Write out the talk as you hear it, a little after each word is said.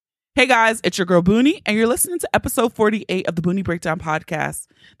Hey guys, it's your girl Booney, and you're listening to episode 48 of the Booney Breakdown podcast.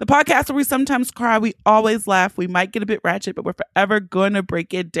 The podcast where we sometimes cry, we always laugh, we might get a bit ratchet, but we're forever going to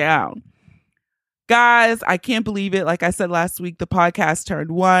break it down. Guys, I can't believe it. Like I said last week, the podcast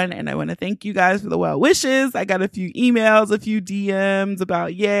turned 1, and I want to thank you guys for the well wishes. I got a few emails, a few DMs about,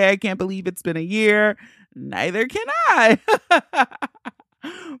 I can't believe it's been a year. Neither can I.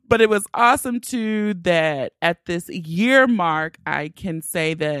 But it was awesome too that at this year mark, I can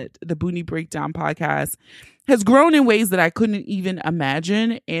say that the Booney Breakdown podcast has grown in ways that I couldn't even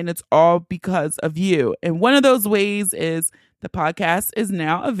imagine. And it's all because of you. And one of those ways is the podcast is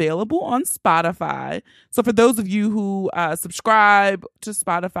now available on Spotify. So for those of you who subscribe to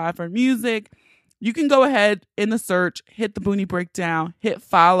Spotify for music, you can go ahead in the search, hit the Booney Breakdown, hit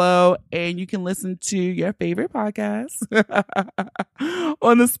follow, and you can listen to your favorite podcast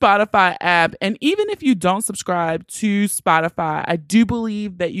on the Spotify app. And even if you don't subscribe to Spotify, I do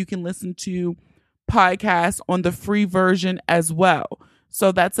believe that you can listen to podcasts on the free version as well.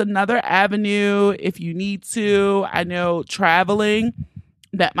 So that's another avenue if you need to. I know traveling,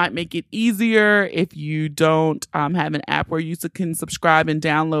 that might make it easier if you don't have an app where you can subscribe and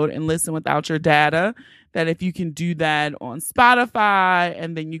download and listen without your data. That if you can do that on Spotify,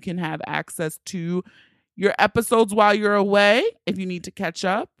 and then you can have access to your episodes while you're away if you need to catch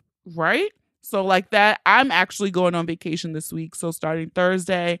up, right? So like that, I'm actually going on vacation this week. So starting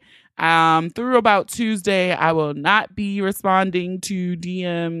Thursday through about Tuesday, I will not be responding to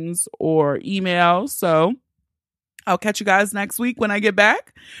DMs or emails. So I'll catch you guys next week when I get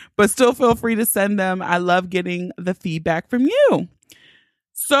back, but still feel free to send them. I love getting the feedback from you.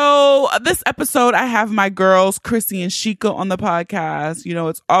 So this episode, I have my girls, Chrissy and Sheikah, on the podcast. You know,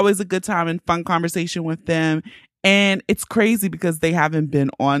 it's always a good time and fun conversation with them. And it's crazy because they haven't been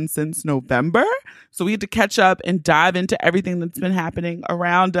on since November. So we had to catch up and dive into everything that's been happening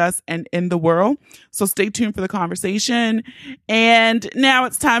around us and in the world. So stay tuned for the conversation. And now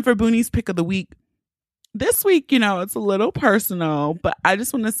it's time for Booney's Pick of the Week. This week, it's a little personal, but I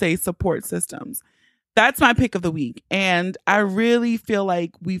just want to say support systems. That's my pick of the week. And I really feel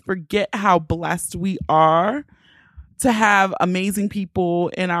like we forget how blessed we are to have amazing people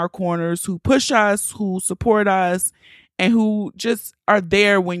in our corners who push us, who support us, and who just are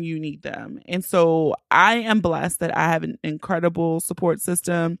there when you need them. And so I am blessed that I have an incredible support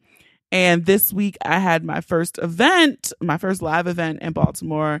system. And this week I had my first live event in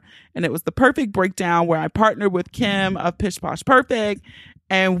Baltimore, and it was the Perfect Breakdown where I partnered with Kim of Pish Posh Perfect,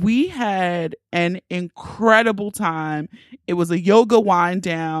 and we had an incredible time. It was a yoga wind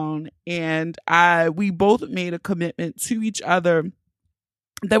down, and we both made a commitment to each other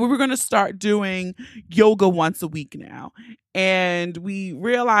that we were going to start doing yoga once a week now. And we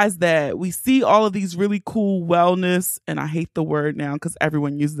realized that we see all of these really cool wellness, and I hate the word now because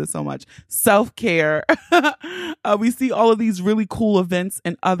everyone uses it so much, self-care. We see all of these really cool events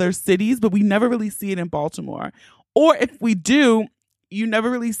in other cities, but we never really see it in Baltimore. Or if we do, you never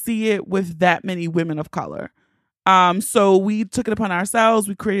really see it with that many women of color. So we took it upon ourselves.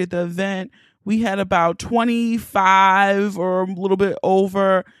 We created the event. We had about 25 or a little bit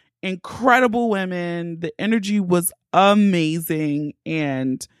over incredible women. The energy was amazing.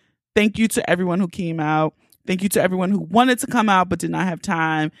 And thank you to everyone who came out. Thank you to everyone who wanted to come out but did not have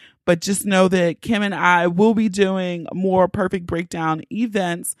time. But just know that Kim and I will be doing more Perfect Breakdown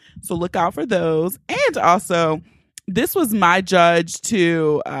events. So look out for those. And also, this was my judge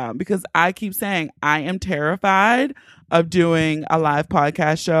too, because I keep saying I am terrified of doing a live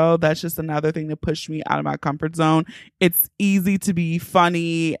podcast show. That's just another thing to push me out of my comfort zone. It's easy to be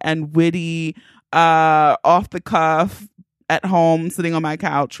funny and witty, off the cuff at home, sitting on my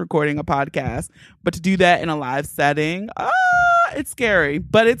couch, recording a podcast. But to do that in a live setting, it's scary,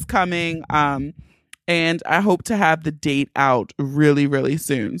 but it's coming. And I hope to have the date out really, really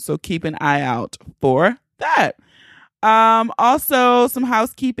soon. So keep an eye out for that. Also some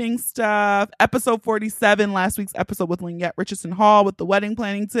housekeeping stuff. Episode 47, last week's episode with Lynette Richardson Hall with the wedding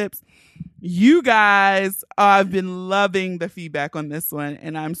planning tips. You guys, I've been loving the feedback on this one,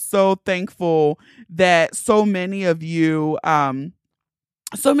 and I'm so thankful that so many of you have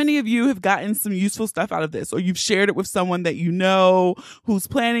gotten some useful stuff out of this, or you've shared it with someone that you know who's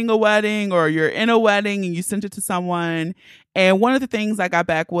planning a wedding, or you're in a wedding and you sent it to someone. And one of the things I got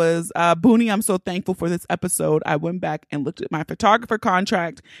back was, Booney, I'm so thankful for this episode. I went back and looked at my photographer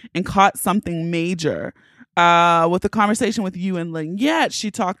contract and caught something major. With the conversation with you and Lynette, she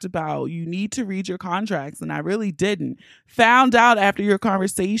talked about you need to read your contracts, and I really didn't. Found out after your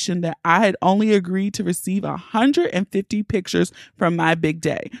conversation that I had only agreed to receive 150 pictures from my big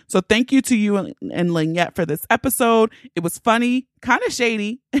day. So thank you to you and Lynette for this episode. It was funny, kind of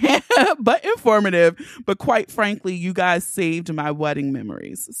shady, but informative. But quite frankly, you guys saved my wedding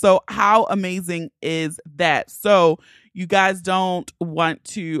memories. So how amazing is that? So you guys don't want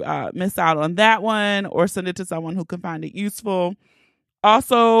to miss out on that one, or send it to someone who can find it useful.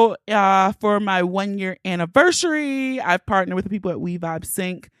 Also, for my 1-year anniversary, I've partnered with the people at We Vibe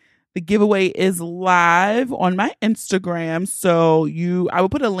Sync. The giveaway is live on my Instagram. So I will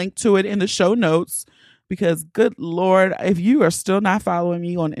put a link to it in the show notes, because good Lord, if you are still not following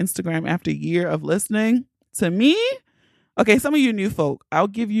me on Instagram after a year of listening to me, okay, some of you new folk, I'll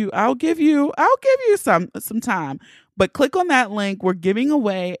give you some time. But click on that link. We're giving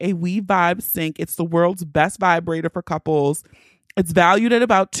away a We Vibe Sync. It's the world's best vibrator for couples. It's valued at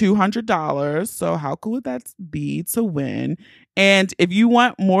about $200. So how cool would that be to win? And if you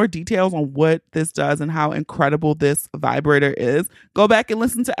want more details on what this does and how incredible this vibrator is, go back and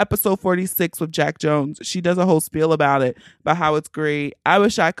listen to episode 46 with Jack Jones. She does a whole spiel about it, about how it's great. I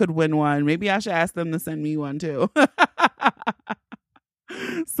wish I could win one. Maybe I should ask them to send me one too.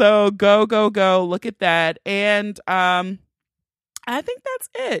 So go look at that. And I think that's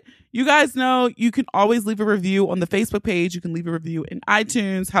it. You guys know you can always leave a review on the Facebook page. You can leave a review in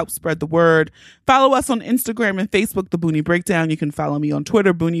iTunes, help spread the word. Follow us on Instagram and Facebook, The Boonie Breakdown. You can follow me on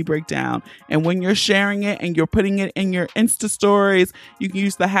Twitter, Boonie Breakdown. And when you're sharing it and you're putting it in your Insta stories, you can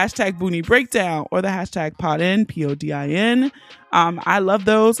use the hashtag Boonie Breakdown or the hashtag PODIN, PODIN. I love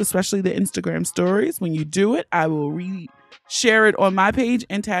those, especially the Instagram stories. When you do it, I will share it on my page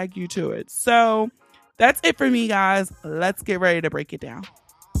and tag you to it. So that's it for me, guys. Let's get ready to break it down.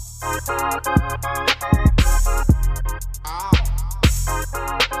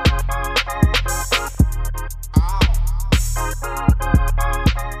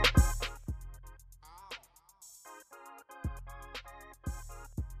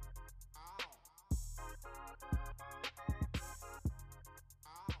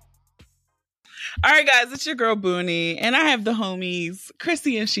 All right, guys, it's your girl Boonie, and I have the homies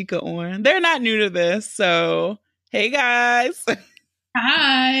Chrissy and Sheikah on. They're not new to this, so hey, guys.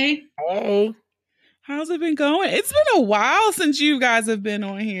 Hi. Hey. How's it been going? It's been a while since you guys have been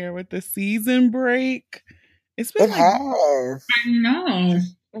on here with the season break. It's been has. I know.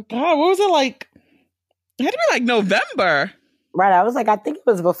 God, what was it like? It had to be like November. Right, I think it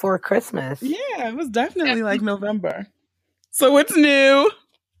was before Christmas. Yeah, it was definitely like November. So what's new?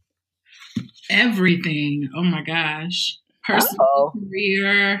 Everything. Oh my gosh. Personal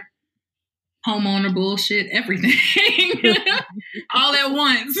career, homeowner bullshit, everything. All at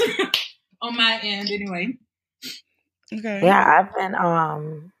once. On my end, anyway. Okay. Yeah, I've been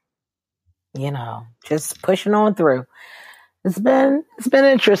just pushing on through. It's been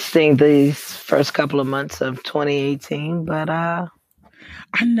interesting these first couple of months of 2018, but I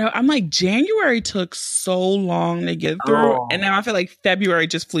know. I'm like, January took so long to get through, and now I feel like February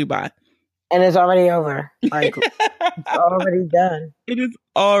just flew by. And it's already over. Like, it's already done. It is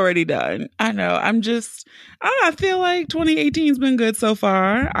already done. I know. I feel like 2018 has been good so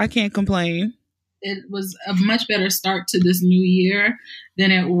far. I can't complain. It was a much better start to this new year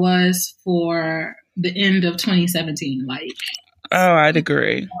than it was for the end of 2017. Oh, I'd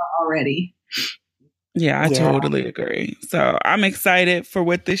agree. Already. Yeah, I totally agree. So I'm excited for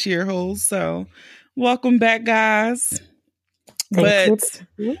what this year holds. So welcome back, guys. But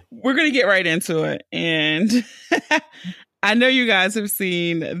we're going to get right into it. And I know you guys have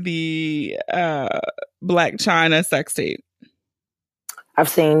seen the Black China sex tape. I've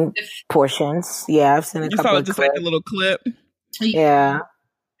seen portions. Yeah, I've seen a couple of just clips. Like a little clip. Yeah.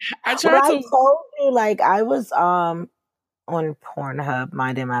 I told you, I was on Pornhub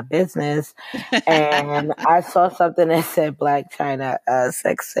minding my business, and I saw something that said Black China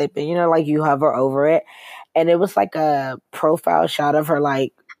sex tape, and you hover over it, and it was like a profile shot of her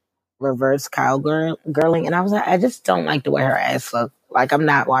reverse cowgirling, and I was like, I just don't like the way her ass looked. I'm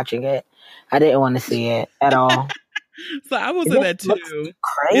not watching it. I didn't want to see it at all. So I will say that too.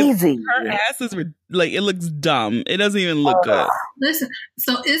 Crazy. Her ass is it looks dumb. It doesn't even look good. Listen,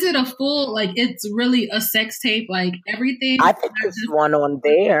 so is it a full, it's really a sex tape, everything? I think there's one on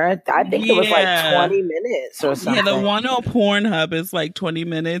there. I think it was 20 minutes or something. Yeah, the one on Pornhub is 20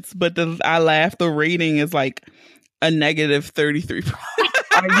 minutes, but I laugh, the rating is a -33%.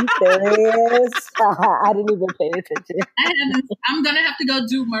 Are you serious? I didn't even pay attention. I'm going to have to go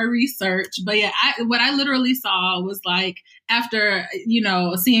do my research. But yeah, what I literally saw was after,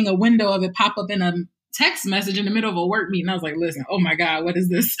 seeing a window of it pop up in a text message in the middle of a work meeting. I was like, listen, oh my God, what is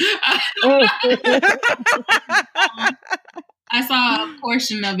this? I saw a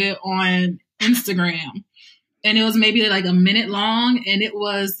portion of it on Instagram, and it was maybe like a minute long, and it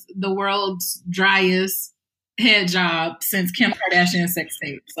was the world's driest head job since Kim Kardashian's sex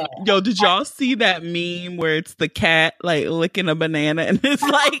tape. So, yo, did y'all see that meme where it's the cat like licking a banana and it's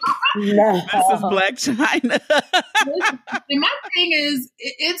like, No. this is Black China? And my thing is,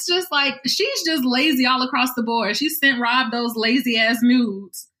 it's just like, she's just lazy all across the board. She sent Rob those lazy ass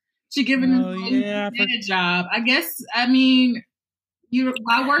nudes. She giving him a job. I guess, I mean,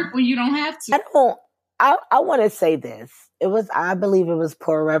 why work when you don't have to? I want to say this. I believe it was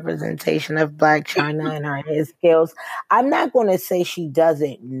poor representation of Blac Chyna and her skills. I'm not going to say she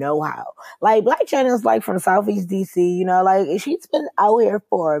doesn't know how. Like, Blac Chyna's like from Southeast DC, you know, like she's been out here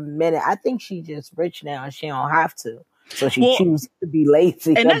for a minute. I think she's just rich now and she don't have to. So she chooses to be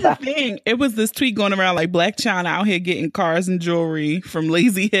lazy. And that's the thing. It was this tweet going around like Blac Chyna out here getting cars and jewelry from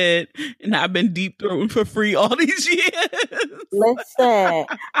Lazy Head, and I've been deep throating for free all these years. Listen,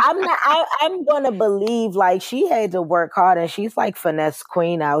 I'm gonna believe like she had to work hard, and she's like finesse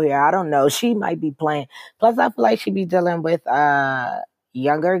queen out here. I don't know. She might be playing. Plus, I feel like she be dealing with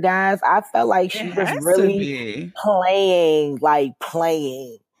younger guys. I felt like she was really playing.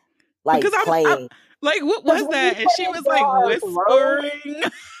 Like, what was that? And she was like whispering.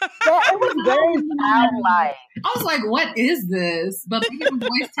 Yeah, it was very childlike. I was like, what is this? But maybe the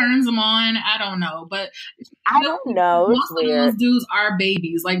voice turns them on. I don't know. But I don't know. Most of those dudes are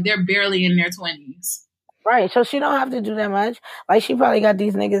babies. Like, they're barely in their 20s. Right. So she don't have to do that much. Like, she probably got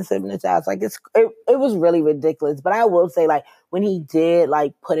these niggas hypnotized. Like, it was really ridiculous. But I will say, like, when he did,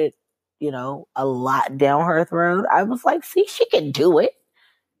 like, put it, you know, a lot down her throat, I was like, see, she can do it.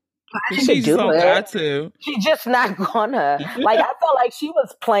 She's got to. She's just not gonna. Like, I felt like she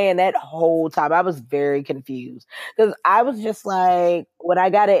was playing that whole time. I was very confused because I was just like, when I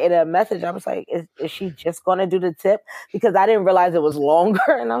got it in a message, I was like, is she just gonna do the tip? Because I didn't realize it was longer,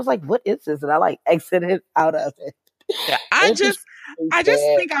 and I was like, what is this? And I like exited out of it. Yeah, I just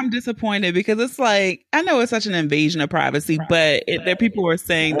think I'm disappointed because it's like, I know it's such an invasion of privacy, but there people were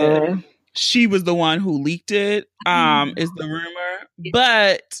saying that she was the one who leaked it. Is the rumor,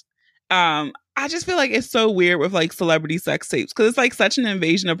 but. I just feel like it's so weird with like celebrity sex tapes because it's like such an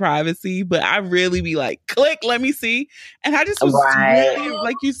invasion of privacy, but I really be like, click, let me see. And I just was really,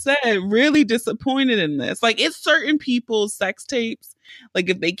 like you said, really disappointed in this. Like, it's certain people's sex tapes. Like,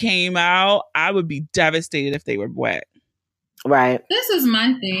 if they came out, I would be devastated if they were wet. Right. This is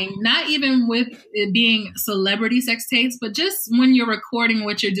my thing. Not even with it being celebrity sex tapes, but just when you're recording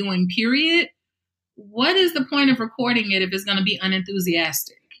what you're doing, period. What is the point of recording it if it's going to be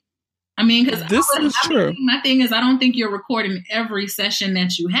unenthusiastic? I mean, because this is true. My thing is, I don't think you're recording every session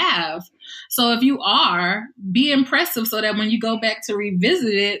that you have. So if you are, be impressive so that when you go back to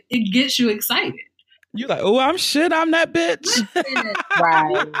revisit it, it gets you excited. You're like, oh, I'm shit. I'm that bitch.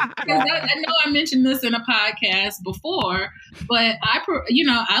 Right. I know I mentioned this in a podcast before, but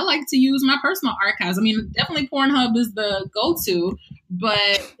I like to use my personal archives. I mean, definitely Pornhub is the go-to,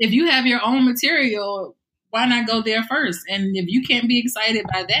 but if you have your own material, why not go there first? And if you can't be excited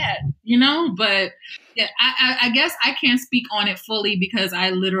by that, you know, but yeah, I guess I can't speak on it fully because I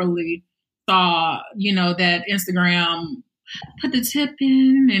literally saw, you know, that Instagram put the tip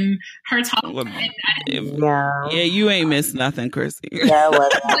in and her talking. Yeah, you ain't missed nothing, Chrissy. Yeah, so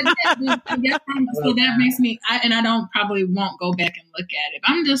that makes me, I probably won't go back and look at it.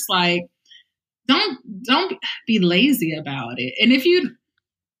 I'm just like, don't be lazy about it. And if you,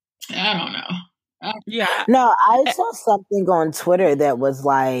 I don't know. Yeah. No, I saw something on Twitter that was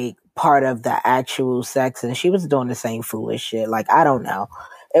like part of the actual sex, and she was doing the same foolish shit. Like, I don't know.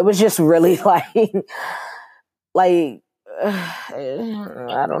 It was just really like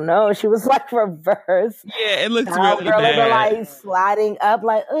I don't know. She was like reverse. Yeah, it looks really bad. Like sliding up,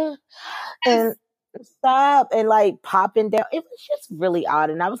 like and stop and like popping down. It was just really odd,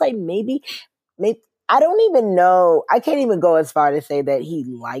 and I was like, maybe. I don't even know. I can't even go as far to say that he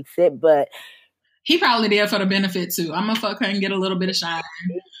likes it, but. He probably there for the benefit too. I'm gonna fuck her and get a little bit of shine.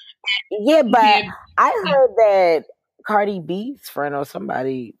 Yeah, but I heard that Cardi B's friend or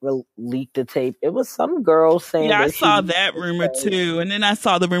somebody leaked the tape. It was some girl saying. Yeah, I saw that rumor too, and then I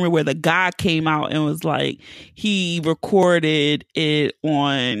saw the rumor where the guy came out and was like he recorded it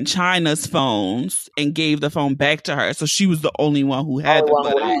on China's phones and gave the phone back to her, so she was the only one who had the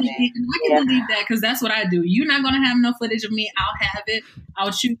footage. I can believe that because that's what I do. You're not gonna have no footage of me. I'll have it.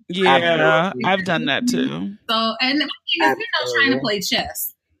 I'll shoot. Yeah, I've done that too. So, and the thing is, trying to play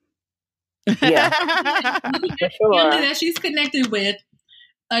chess. Yeah, for sure. Family that she's connected with,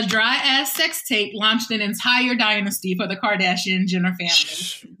 a dry ass sex tape launched an entire dynasty for the Kardashian Jenner family.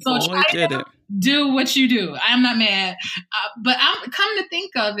 So Boy, did it. do what you do. I'm not mad, but I'm come to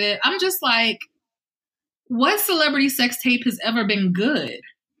think of it, I'm just like, what celebrity sex tape has ever been good?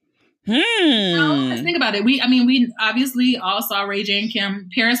 Let's think about it. We obviously all saw Ray J and Kim.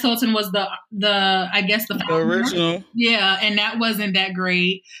 Paris Hilton was the I guess the original. Yeah, and that wasn't that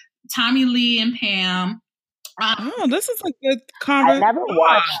great. Tommy Lee and Pam. This is a good conversation. I never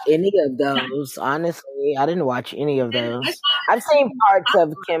watched any of those. Honestly, I didn't watch any of those. I've seen parts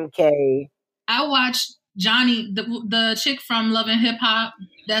of Kim K. I watched Johnny, the chick from Love and Hip Hop.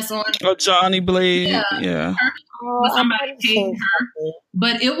 That's on. Oh, Johnny Blade. Yeah. Somebody hating her,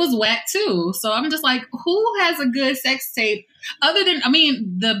 but it was whack too. So I'm just like, who has a good sex tape other than?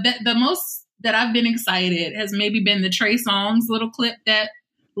 The most that I've been excited has maybe been the Trey Songz little clip that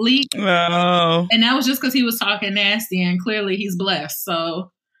leaked. Oh. And that was just because he was talking nasty, and clearly he's blessed.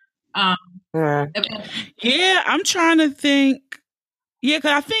 So, yeah, I'm trying to think. Yeah,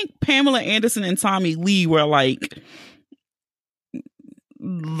 because I think Pamela Anderson and Tommy Lee were like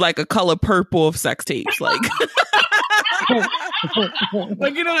a color purple of sex tapes, like.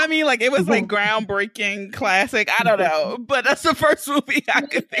 Like, you know what I mean? Like, it was like groundbreaking, classic. I don't know, but that's the first movie I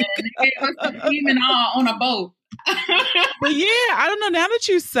could think of. It was even on a boat. But yeah, I don't know. Now that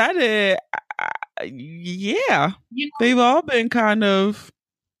you said it, yeah, they've all been kind of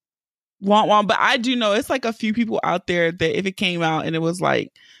womp. But I do know it's like a few people out there that if it came out and it was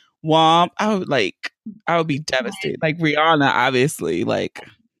like womp, I would be devastated. Like Rihanna, obviously, like.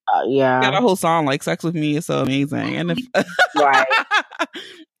 Yeah, got a whole song like "Sex with Me" is so amazing, and if right.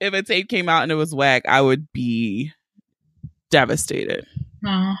 if a tape came out and it was whack, I would be devastated.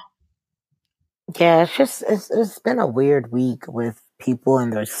 Aww. Yeah, it's been a weird week with people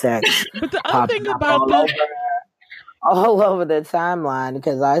and their sex. But the other thing about this, all over the timeline,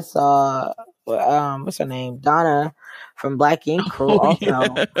 because I saw what's her name, Donna from Black Ink Crew, also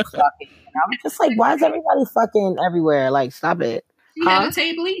fucking. And I was just like, why is everybody fucking everywhere? Like, stop it. She had a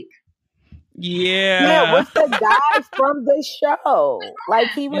tape leak. Yeah, what's the guy from the show? Like,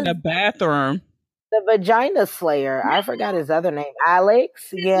 he was in the bathroom. The vagina slayer. I forgot his other name. Alex.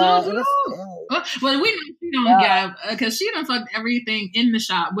 Yeah. Well, we know she don't get, because she done fucked everything in the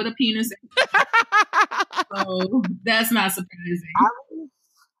shop with a penis. So that's not surprising.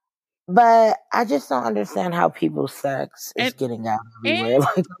 But I just don't understand how people's sex is getting out everywhere.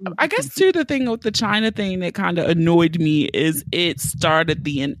 Like, I guess too, the thing with the China thing that kind of annoyed me is it started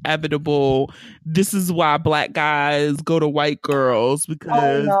the inevitable. This is why black guys go to white girls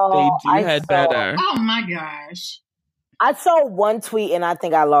because they had better. Oh my gosh! I saw one tweet and I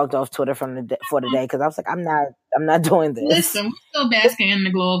think I logged off Twitter for the day because I was like, I'm not doing this. Listen, we're still basking in the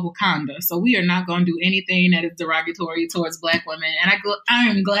glow of Wakanda, so we are not going to do anything that is derogatory towards black women. And I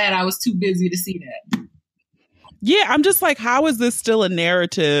am glad I was too busy to see that. Yeah, I'm just like, how is this still a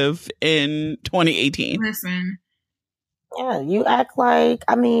narrative in 2018? Listen. Yeah, you act like,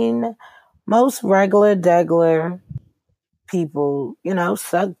 most regular people,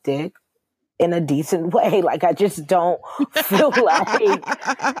 suck dick in a decent way. Like, I just don't feel like,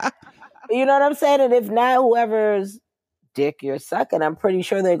 you know what I'm saying? And if not, whoever's dick you're sucking, I'm pretty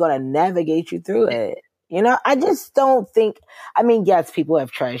sure they're going to navigate you through it. I just don't think, yes, people have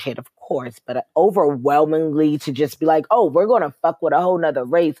trash hit, of course, but overwhelmingly to just be like, oh, we're going to fuck with a whole nother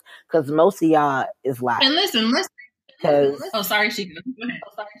race because most of y'all is lying. And listen. Oh, sorry, Sheikah. Go ahead.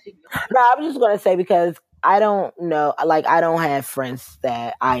 No, I was just going to say because I don't know, like, I don't have friends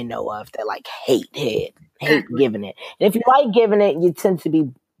that I know of that, like, hate giving it. And if you like giving it, you tend to be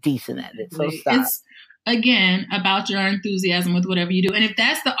decent at it. So stop. It's, again, about your enthusiasm with whatever you do. And if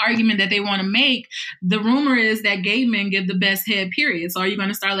that's the argument that they want to make, the rumor is that gay men give the best head, period. So are you going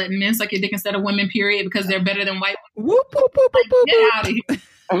to start letting men suck your dick instead of women, period, because they're better than white women? Get out of here.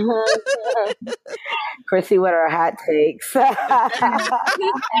 Chrissy with her hot takes. Aggravating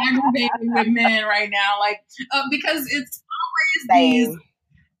with men right now, because it's always these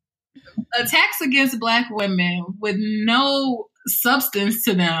attacks against black women with no substance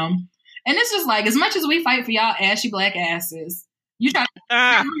to them, and it's just like, as much as we fight for y'all ashy black asses, you try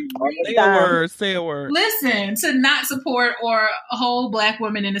to say a word. Listen, to not support or hold black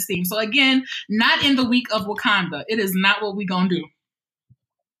women in esteem. So again, not in the week of Wakanda. It is not what we gonna do.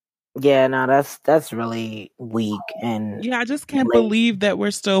 Yeah, no, that's really weak. And yeah, I just can't believe that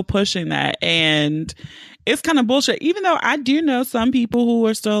we're still pushing that. And it's kind of bullshit, even though I do know some people who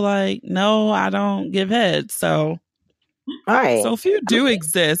are still like, no, I don't give head. So, all right. So few do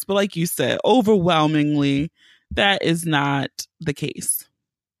exist, but like you said, overwhelmingly, that is not the case.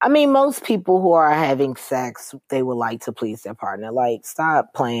 I mean, most people who are having sex, they would like to please their partner. Like,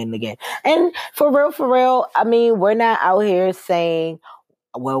 stop playing the game. And for real, I mean, we're not out here saying,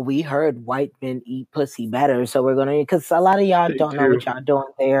 well, we heard white men eat pussy better, so we're gonna, because a lot of y'all don't know what y'all doing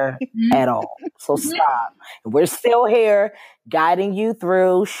there at all. So stop. We're still here guiding you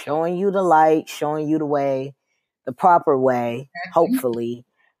through, showing you the light, showing you the way, the proper way, hopefully,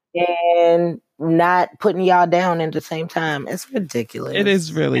 and not putting y'all down at the same time. It's ridiculous. It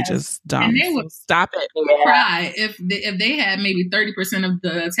is really just dumb. And they would stop it. Cry if they had maybe 30% of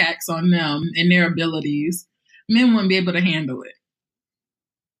the attacks on them and their abilities. Men wouldn't be able to handle it.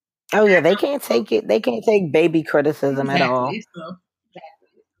 Oh yeah, they can't take it. They can't take baby criticism at all. So.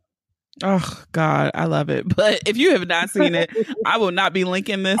 Oh God, I love it. But if you have not seen it, I will not be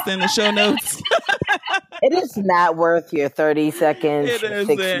linking this in the show notes. It is not worth your 30 seconds, It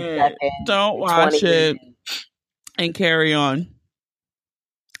 60 seconds. Don't watch it and carry on.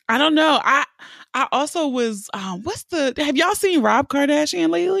 I don't know. I also was have y'all seen Rob Kardashian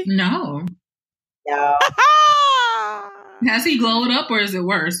lately? No. Has he glowed up or is it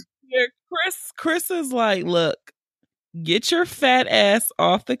worse? Yeah, Chris is like, look, get your fat ass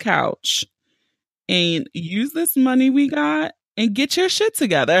off the couch and use this money we got and get your shit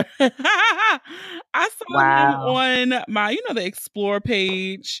together. I saw him on my, the Explore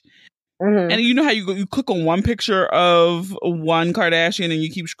page. Mm-hmm. And you know how you click on one picture of one Kardashian and you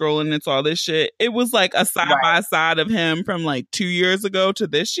keep scrolling and it's all this shit. It was like a side by side of him from like 2 years ago to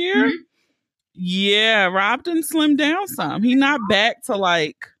this year. Mm-hmm. Yeah, Rob didn't slim down some. He not back to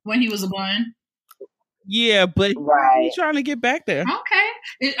like when he was a one. Yeah, but he's trying to get back there.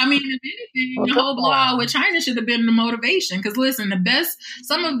 Okay. I mean, if anything, the whole blowout with China should have been the motivation. Because listen,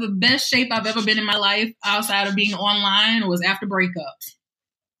 some of the best shape I've ever been in my life outside of being online was after breakups.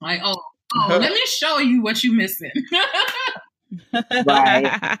 Like, let me show you what you missing.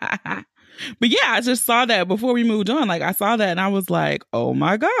 Right. But yeah, I just saw that before we moved on. Like I saw that and I was like, oh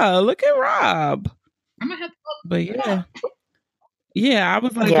my God, look at Rob. I'm gonna have to But yeah. Yeah, I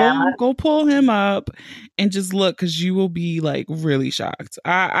was like, go pull him up and just look, because you will be like really shocked.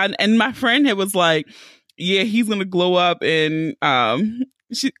 And my friend was like, yeah, he's gonna glow up and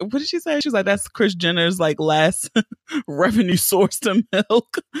what did she say? She was like, that's Kris Jenner's like last revenue source to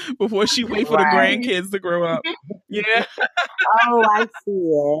milk before she wait for the grandkids to grow up. Yeah. Oh, I see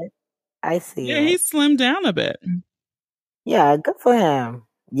it. I see it. Yeah, he slimmed down a bit. Yeah, good for him.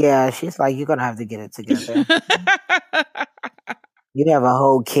 Yeah, she's like, you're gonna have to get it together. You have a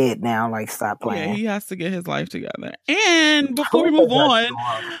whole kid now. Like, stop playing. Yeah, he has to get his life together. And before we move on,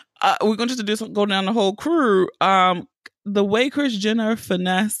 we're going to go down the whole crew. The way Kris Jenner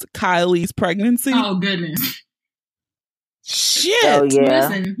finessed Kylie's pregnancy. Oh goodness! Shit! Oh, yeah.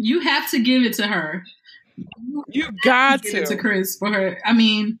 Listen, you have to give it to her. You got to give it to Kris for her. I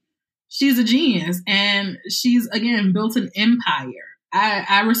mean, she's a genius, and she's again built an empire.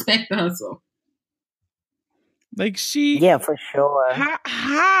 I respect the hustle. Like yeah, for sure.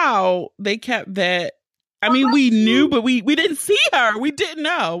 How they kept that? I mean, we knew, but we didn't see her. We didn't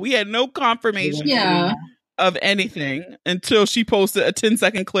know. We had no confirmation of anything until she posted a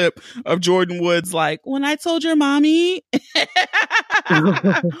 10-second clip of Jordan Woods like, when I told your mommy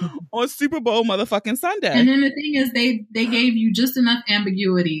on Super Bowl motherfucking Sunday. And then the thing is, they gave you just enough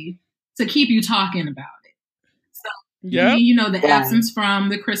ambiguity to keep you talking about it. So, the absence from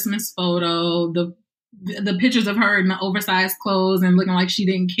the Christmas photo, the pictures of her in the oversized clothes and looking like she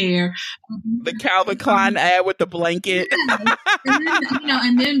didn't care. The Calvin Klein ad with the blanket.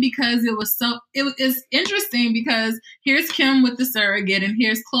 And then because it's interesting because here's Kim with the surrogate and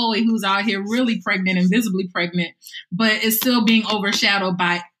here's Khloe who's out here really pregnant and visibly pregnant, but is still being overshadowed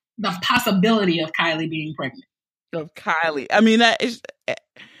by the possibility of Kylie being pregnant. Of Kylie. I mean,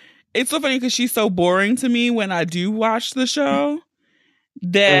 it's so funny because she's so boring to me when I do watch the show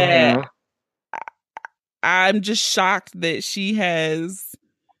that I'm just shocked that she has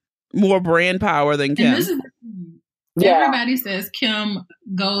more brand power than Kim. And this is everybody says Kim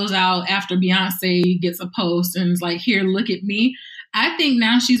goes out after Beyonce gets a post and is like, here, look at me. I think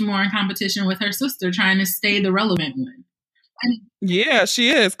now she's more in competition with her sister trying to stay the relevant one. Yeah, she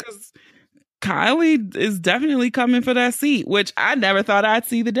is, because Kylie is definitely coming for that seat, which I never thought I'd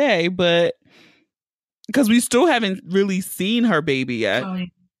see the day, but because we still haven't really seen her baby yet. Oh, yeah.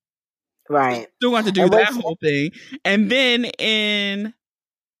 Right. Still want to do that whole thing. And then in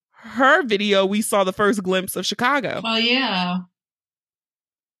her video, we saw the first glimpse of Chicago. Oh, yeah.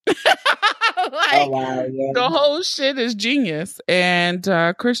 The whole shit is genius. And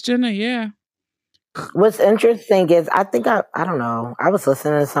Kris Jenner, What's interesting is I think I don't know. I was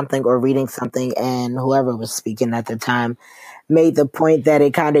listening to something or reading something, and whoever was speaking at the time made the point that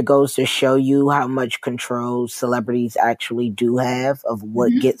it kind of goes to show you how much control celebrities actually do have of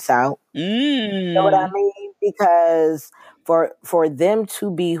what gets out. You know what I mean? Because for them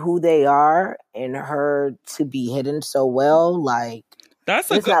to be who they are and her to be hidden so well, like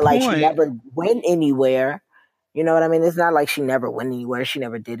That's a it's good not like she point. never went anywhere. You know what I mean? It's not like she never went anywhere. She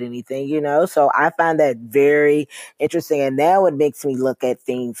never did anything, you know? So I find that very interesting. And now it makes me look at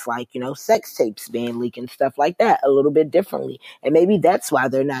things like, you know, sex tapes being leaked and stuff like that a little bit differently. And maybe that's why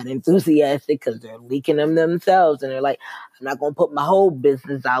they're not enthusiastic, because they're leaking them themselves. And they're like, I'm not going to put my whole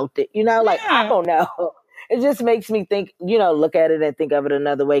business out there. You know, like, I Yeah. don't know. It just makes me think, you know, look at it and think of it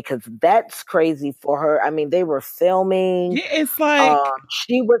another way, because that's crazy for her. I mean, they were filming. Yeah, it's like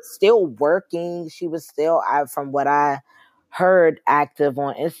She was still working. She was still, from what I heard, active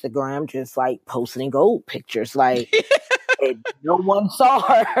on Instagram, just like posting old pictures. Like, no one saw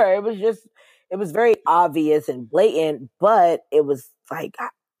her. It was very obvious and blatant, but it was like,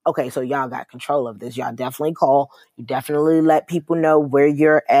 okay, so y'all got control of this. Y'all definitely call. You definitely let people know where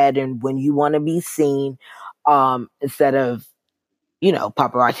you're at and when you want to be seen, instead of, you know,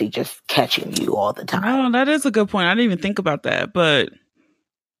 paparazzi just catching you all the time. no, that is a good point. I didn't even think about that, but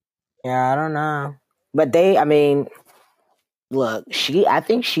Yeah, I don't know. But I mean, look, I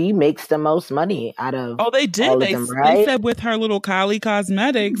think she makes the most money out of they did. all of They them, they right? said with her little Kylie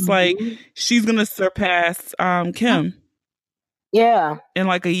Cosmetics, like she's gonna surpass Kim Yeah. in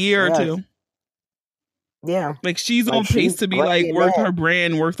like a year or Yes. two. Yeah. Like she's Like, on pace she's to be like bringing worth in. her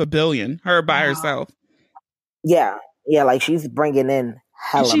brand worth $1 billion, her by herself. Yeah. Yeah, like she's bringing in And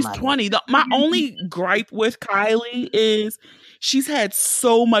hella she's money. 20. My only gripe with Kylie is she's had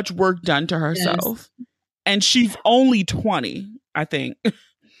so much work done to herself. And she's only 20, I think.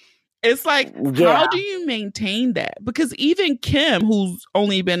 It's like, Yeah. how do you maintain that? Because even Kim, who's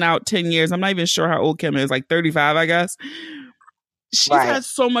only been out 10 years, I'm not even sure how old Kim is, like 35, I guess. She's Right. had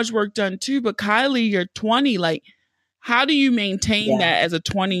so much work done too. But Kylie, you're 20. Like, how do you maintain Yeah. that as a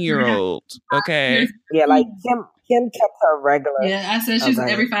 20-year-old? Okay. Yeah, like Kim kept her regular. Yeah, I said she's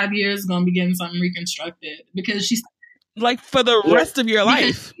every 5 years going to be getting something reconstructed because she's like for the rest of your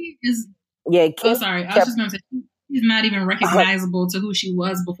life. She is, Yeah. oh, sorry. I was just going to say she's not even recognizable to who she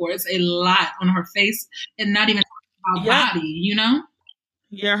was before. It's a lot on her face and not even about body, you know?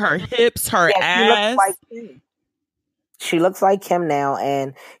 Yeah, her hips, her ass. She looks like Kim now,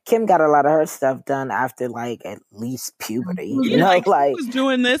 and Kim got a lot of her stuff done after like at least puberty. You know, like she was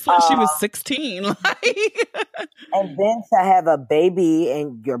doing this when she was 16. And then to have a baby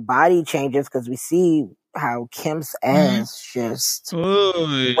and your body changes, because we see how Kim's ass just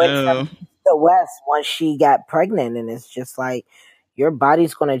went from the west once she got pregnant, and it's just like your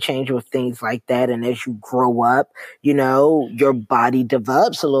body's going to change with things like that. And as you grow up, you know, your body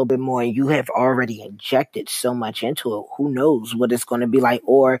develops a little bit more, and you have already injected so much into it. Who knows what it's going to be like,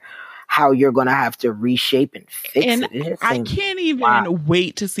 or how you're going to have to reshape and fix it. I can't even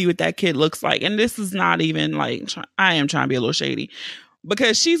wait to see what that kid looks like. And this is not even like, I am trying to be a little shady,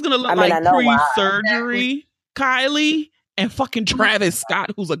 because she's going to look like pre-surgery Kylie and fucking Travis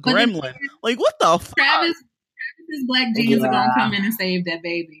Scott, who's a gremlin. Like, what the fuck? His black genes are gonna come in and save that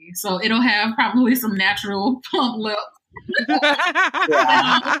baby, so it'll have probably some natural plump lips. But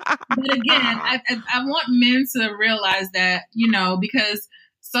again, I want men to realize that, you know, because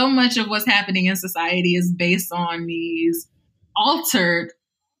so much of what's happening in society is based on these altered,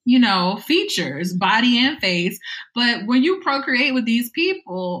 you know, features, body and face. But when you procreate with these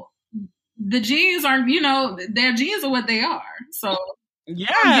people, the genes aren't, you know, their genes are what they are. So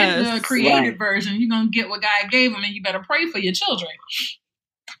get the created version. You're gonna get what God gave them, and you better pray for your children.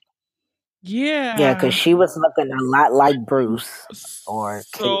 Yeah, because she was looking a lot like Bruce or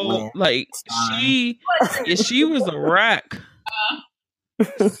Caitlyn. Like she was a wreck.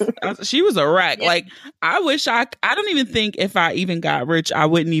 She was a wreck. Yeah. Like, I wish I don't even think if I even got rich, I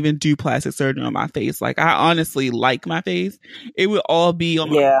wouldn't even do plastic surgery on my face. Like, I honestly like my face. It would all be on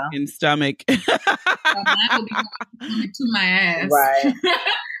my stomach. Mine would be to my ass. Right.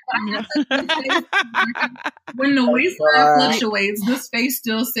 When the waistline fluctuates, this face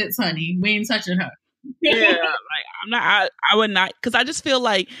still sits, honey. We ain't touching her. Yeah, like I'm not. I would not, because I just feel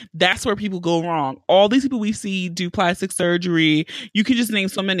like that's where people go wrong. All these people we see do plastic surgery. You can just name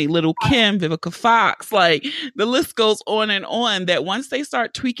so many. Little Kim, Vivica Fox, like the list goes on and on. That once they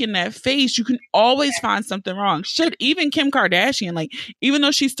start tweaking that face, you can always find something wrong. Shit, even Kim Kardashian, like even though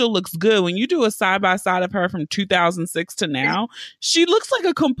she still looks good, when you do a side by side of her from 2006 to now, she looks like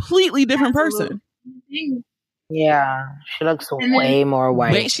a completely different person. Yeah, she looks And way then, more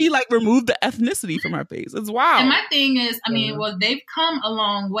white. Wait, she like removed the ethnicity from her face. It's wild. and my thing is, I mean, well, they've come a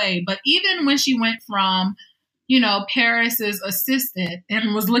long way, but even when she went from, you know, Paris's assistant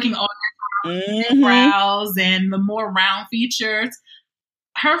and was looking all brows and the more round features,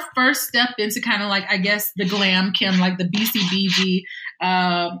 her first step into kind of like, I guess, the glam Kim, like the BCBG,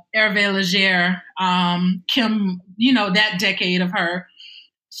 Hervé Leger, Kim, you know, that decade of her,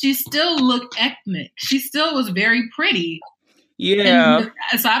 she still looked ethnic. She still was very pretty. Yeah.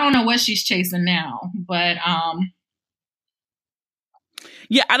 And so I don't know what she's chasing now, but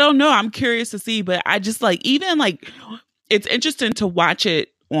yeah, I don't know. I'm curious to see, but I just like, even like, it's interesting to watch it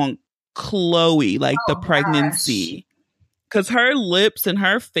on Chloe, like the pregnancy. Because her lips and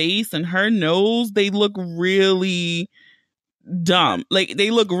her face and her nose, they look really dumb. Like,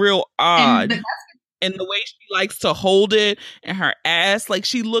 they look real odd. And the way she likes to hold it and her ass, like,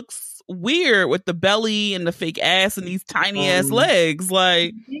 she looks weird with the belly and the fake ass and these tiny ass legs.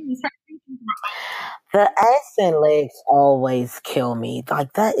 Like, the ass and legs always kill me.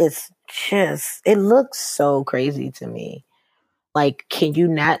 Like, that is just, it looks so crazy to me. Like, can you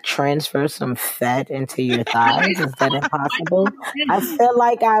not transfer some fat into your thighs? Is that impossible? I feel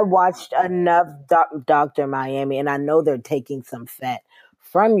like I watched enough Dr. Miami, and I know they're taking some fat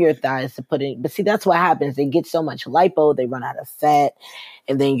from your thighs to put in. But see, that's what happens. They get so much lipo, they run out of fat,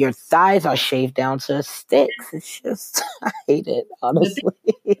 and then your thighs are shaved down to sticks. It's just, I hate it, honestly.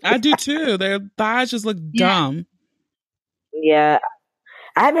 I do too. Their thighs just look dumb. Yeah.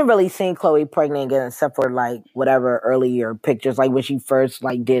 I haven't really seen Chloe pregnant again, except for like whatever earlier pictures, like when she first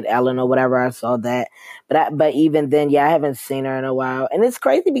like did Ellen or whatever. I saw that, but even then, yeah, I haven't seen her in a while, and it's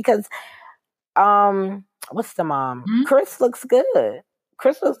crazy because, what's the mom? Chris looks good.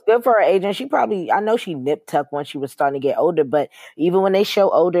 Chris looks good for her age, and she probably, I know she nip tucked when she was starting to get older, but even when they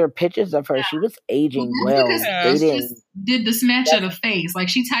show older pictures of her, she was aging well. They just did the snatch of the face. Like,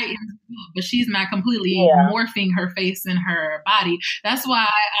 she tightened up, but she's not completely morphing her face and her body. That's why,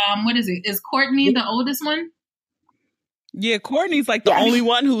 what is it? Is Courtney the oldest one? Yeah, Courtney's like the only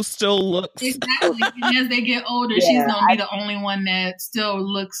one who still looks. Exactly. And as they get older, she's going to be the only one that still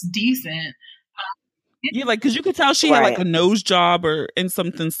looks decent. Yeah, like, because you could tell she had like a nose job or in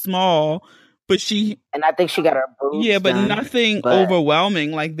something small, but and I think she got her boobs. Yeah, but nothing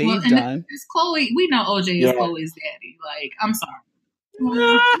overwhelming like they've done. It's Chloe. We know OJ is Chloe's daddy. Like, I'm sorry. She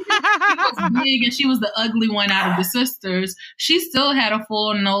was big and she was the ugly one out of the sisters. She still had a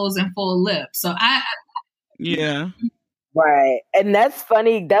full nose and full lips. So yeah. Right. And that's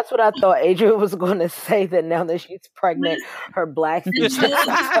funny. That's what I thought Adrian was going to say, that now that she's pregnant, her black features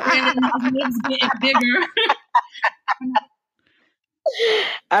bigger.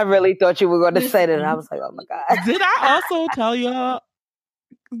 I really thought you were going to say that, and I was like, oh my God. Did I also tell y'all,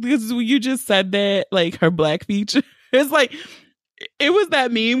 because you just said that, like, her black feature, it's like, it was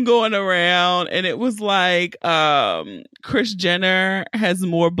that meme going around, and it was like, Kris Jenner has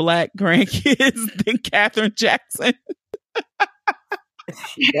more black grandkids than Katherine Jackson.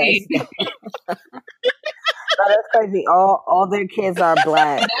 She does. No, that's crazy. All their kids are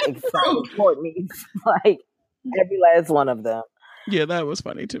black except for Courtney's. Like, every last one of them. Yeah, that was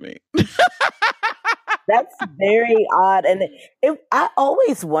funny to me. That's very odd. And I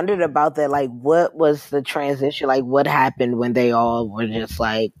always wondered about that. Like, what was the transition? Like, what happened when they all were just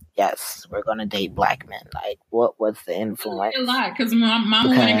like, yes, we're going to date black men? Like, what was the influence? A lot, because my mama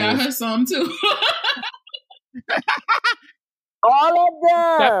went and got her some too. All of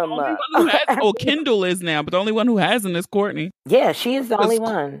them. That's the only one who has, Kendall is now, but the only one who hasn't is Courtney. Yeah, she is the only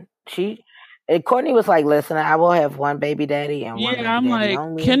one. Courtney was like, listen, I will have one baby daddy and one baby I'm daddy like,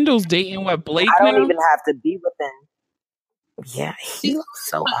 only. Kendall's dating what, Blake I don't now? even have to be with him. Yeah, he looks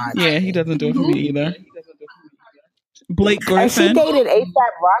so odd. Yeah, he doesn't do it for me either. Blake Griffin. And she dated ASAP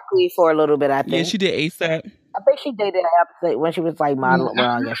Rocky for a little bit, I think. Yeah, she did ASAP. I think she dated when she was like modeling. Well,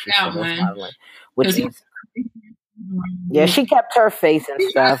 I guess she still was modeling. Which is, yeah, she kept her face and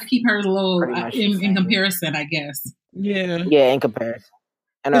stuff. To keep her low in comparison, I guess. Yeah. Yeah, in comparison.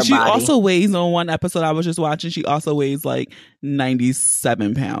 And her she body. also weighs, on one episode I was just watching, she also weighs like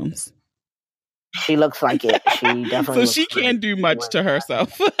 97 pounds. She looks like it. She definitely. So she can't do much to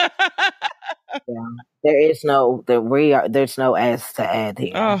herself. Yeah. There's no ass to add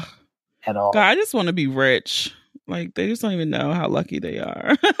here at all. God, I just want to be rich. Like, they just don't even know how lucky they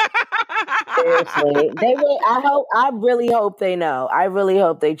are. Seriously, I really hope they know. I really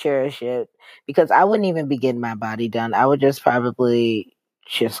hope they cherish it, because I wouldn't even be getting my body done. I would just probably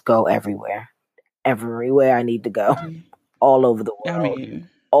just go everywhere I need to go, all over the world. I mean,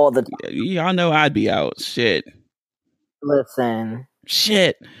 all the time. Y'all know I'd be out. Shit. Listen.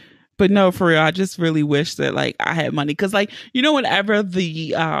 Shit. But no, for real, I just really wish that like I had money because like whenever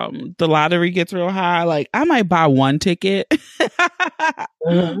the lottery gets real high, like I might buy one ticket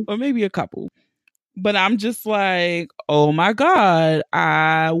or maybe a couple. But I'm just like, oh my God,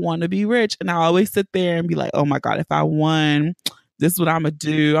 I want to be rich. And I always sit there and be like, oh my God, if I won, this is what I'm going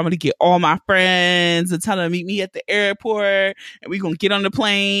to do. I'm going to get all my friends and tell them to meet me at the airport and we're going to get on the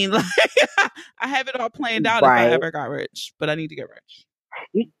plane. Like, I have it all planned out if I ever got rich, but I need to get rich.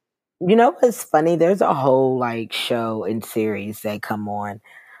 You know what's funny? There's a whole like show and series that come on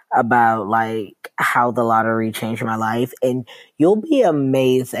about like how the lottery changed my life. And you'll be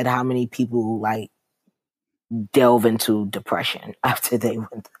amazed at how many people like delve into depression after they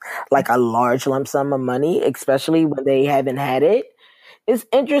win like a large lump sum of money, especially when they haven't had it. It's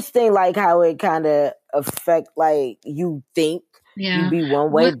interesting like how it kind of affect like you think you be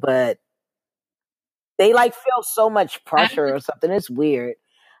one way, but they like feel so much pressure or something. It's weird.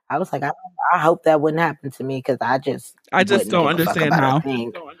 I was like, I hope that wouldn't happen to me because I just don't understand how.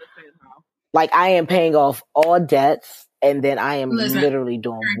 Like I am paying off all debts and then I am literally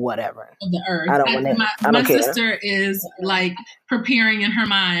doing whatever. The earth. I don't my sister is like preparing in her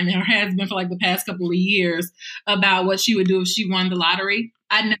mind, and has been for like the past couple of years, about what she would do if she won the lottery.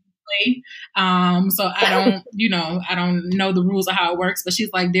 I never play, so I don't, I don't know the rules of how it works. But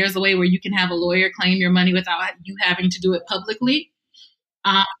she's like, there's a way where you can have a lawyer claim your money without you having to do it publicly.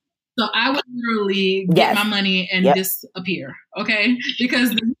 So I would literally get my money and disappear, okay?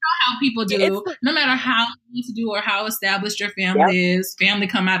 Because you know how people do, no matter how you to do or how established your family is, family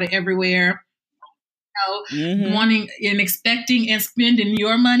come out of everywhere, wanting and expecting and spending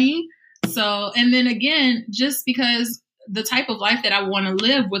your money. So, and then again, just because the type of life that I want to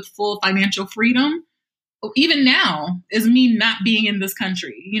live with full financial freedom, even now, is me not being in this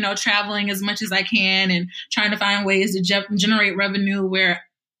country, traveling as much as I can and trying to find ways to generate revenue where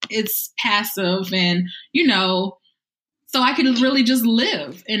it's passive and, so I can really just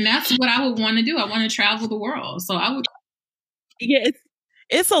live. And that's what I would want to do. I want to travel the world. So I would. Yeah,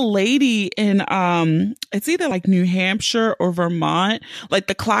 it's a lady in it's either like New Hampshire or Vermont. Like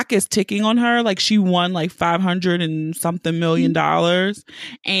the clock is ticking on her. Like she won like $500 and something million.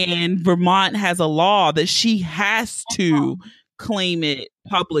 And Vermont has a law that she has to claim it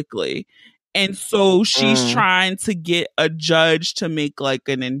publicly. And so she's trying to get a judge to make like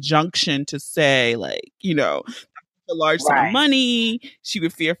an injunction to say like, a large sum of money. She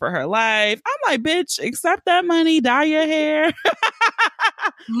would fear for her life. I'm like, bitch, accept that money, dye your hair.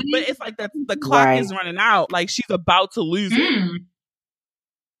 But it's like that the clock is running out. Like she's about to lose it.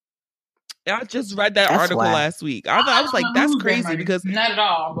 I just read that article last week. I was like, that's crazy because not at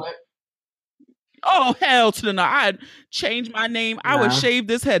all, but oh hell to the no! I'd change my name. I would shave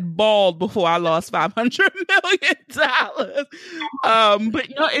this head bald before I lost $500 million. But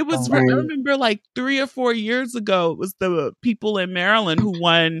it was. I remember like 3 or 4 years ago, it was the people in Maryland who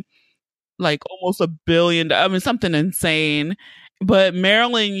won like almost $1 billion. I mean, something insane. But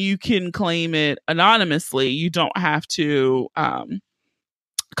Maryland, you can claim it anonymously. You don't have to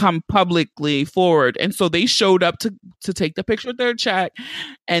come publicly forward. And so they showed up to take the picture with their check,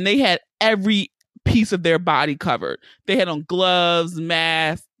 and they had every piece of their body covered. They had on gloves,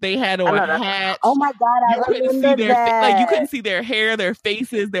 masks. They had on hats. Oh my God! I couldn't see their you couldn't see their hair, their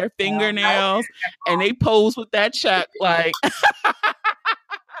faces, their fingernails, and they posed with that check like.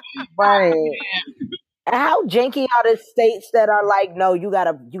 Right. How janky are the states that are like, no, you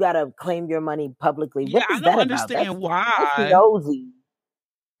gotta claim your money publicly? What is I don't that understand about? why. That's nosy.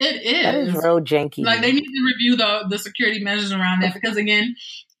 It is. That is real janky. Like they need to review the security measures around that because again,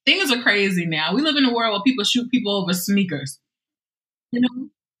 things are crazy now. We live in a world where people shoot people over sneakers.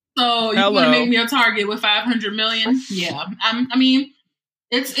 So you want to make me a target with 500 million? Yeah, I mean,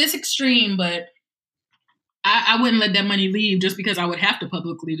 it's extreme, but I wouldn't let that money leave just because I would have to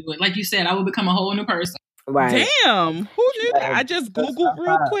publicly do it. Like you said, I would become a whole new person. Right. Damn, who knew that? I just Googled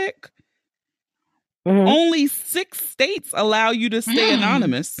real quick. Only 6 states allow you to stay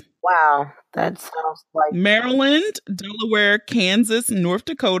anonymous. Wow, that sounds like Maryland, Delaware, Kansas, North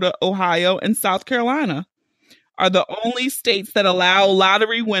Dakota, Ohio, and South Carolina are the only states that allow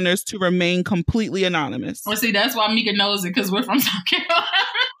lottery winners to remain completely anonymous. Well, see, that's why Mika knows it because we're from South Carolina.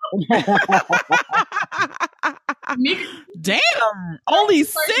 Damn, only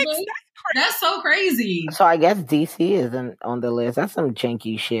 6? That's so crazy. So I guess DC isn't on the list. That's some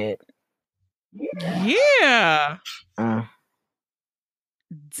janky shit. Yeah.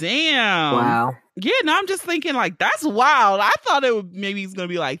 Damn. Wow. Yeah, no, I'm just thinking like that's wild. I thought maybe it's gonna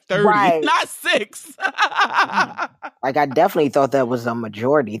be like 30, not 6. Like I definitely thought that was a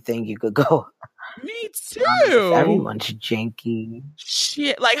majority thing you could go Me too. Everyone's janky.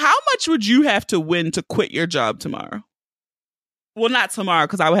 Shit. Like, how much would you have to win to quit your job tomorrow? Well, not tomorrow,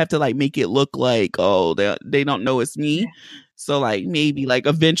 because I would have to like make it look like, oh, they don't know it's me. So like maybe like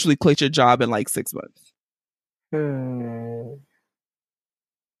eventually quit your job in like 6 months.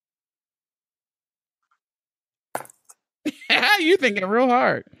 You thinking real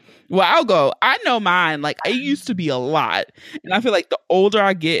hard. Well, I'll go. I know mine. Like, it used to be a lot. And I feel like the older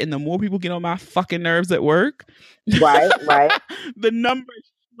I get and the more people get on my fucking nerves at work. Right. The number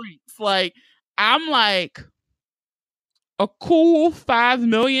shrinks. Like, I'm like a cool 5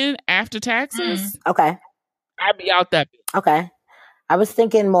 million after taxes. Okay. I'd be out that bitch. Okay. I was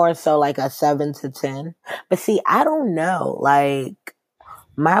thinking more so like a 7 to 10. But see, I don't know. Like,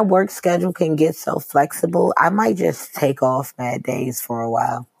 my work schedule can get so flexible. I might just take off bad days for a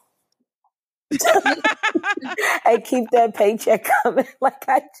while. And keep that paycheck coming. Like,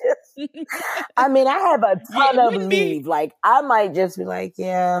 I mean, I have a ton of leave. Like, I might just be like,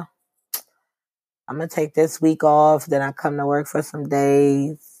 yeah, I'm going to take this week off. Then I come to work for some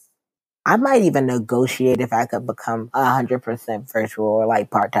days. I might even negotiate if I could become 100% virtual or like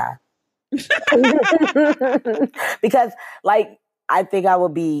part-time. Because like, I think I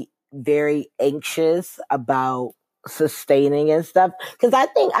would be very anxious about sustaining and stuff. Because I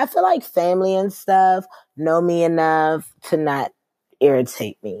feel like family and stuff know me enough to not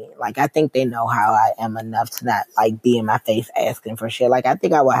irritate me. Like, I think they know how I am enough to not like be in my face asking for shit. Like, I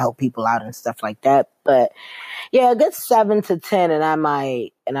think I will help people out and stuff like that. But yeah, a good 7 to 10, and I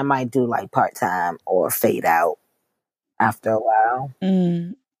might do like part-time or fade out after a while.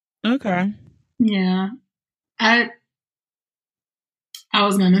 Okay. Yeah. I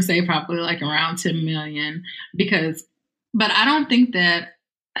was going to say probably like around 10 million but I don't think that,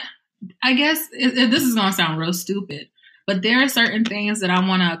 I guess this is going to sound real stupid, but there are certain things that I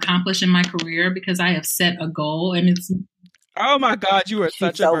want to accomplish in my career because I have set a goal, and it's. Oh my God, you are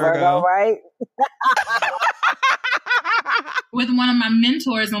such a Virgo, right? With one of my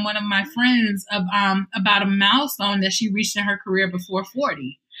mentors and one of my friends about a milestone that she reached in her career before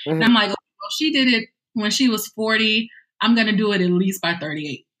 40. Mm-hmm. And I'm like, well, she did it when she was 40. I'm going to do it at least by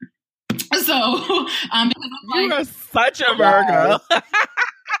 38. So, you are such a Virgo.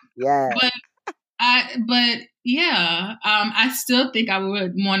 Yeah. But yeah, I still think I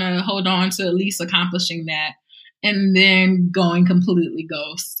would want to hold on to at least accomplishing that and then going completely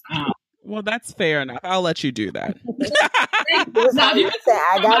ghost. Well, that's fair enough. I'll let you do that. I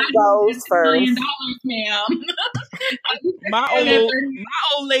got goals first. Ma'am. my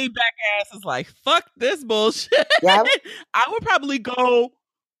old laid back ass is like, fuck this bullshit. Yep. I would probably go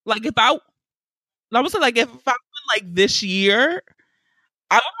like if I went like this year,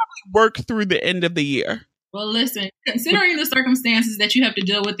 I would probably work through the end of the year. Well, listen, considering the circumstances that you have to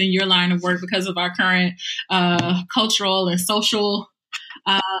deal with in your line of work because of our current cultural and social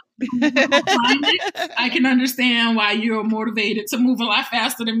climate, I can understand why you're motivated to move a lot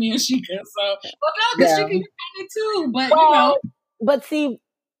faster than me and Sheikah. So, because Sheikah, you're kind of too. But but see,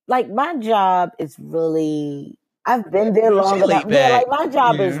 like my job is really. I've been there long enough. Yeah, like my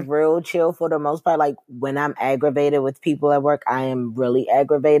job is real chill for the most part. Like when I'm aggravated with people at work, I am really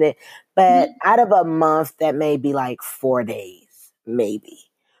aggravated. But out of a month, that may be like 4 days, maybe.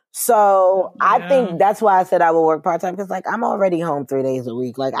 So I think that's why I said I would work part-time, because like I'm already home 3 days a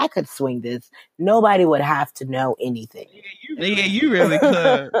week. Like I could swing this. Nobody would have to know anything. Yeah, you really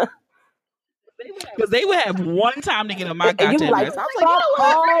could. Because they would have one time to get on my goddamn nerves. I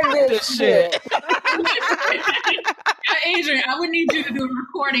was like, this shit. Adrian, I would need you to do a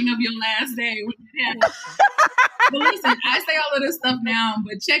recording of your last day. But listen, I say all of this stuff now,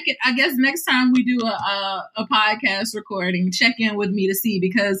 but check it. I guess next time we do a podcast recording, check in with me to see,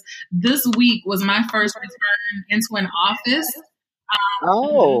 because this week was my first return into an office.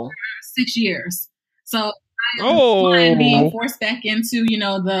 6 years. So I am being forced back into,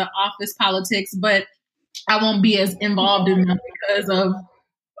 the office politics, but I won't be as involved in them because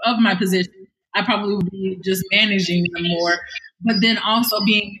of my position. I probably would be just managing them more, but then also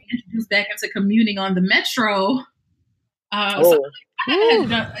being introduced back into commuting on the metro. So I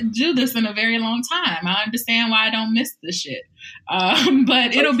haven't do this in a very long time. I understand why I don't miss this shit.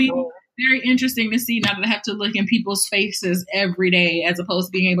 But it'll be very interesting to see now that I have to look in people's faces every day, as opposed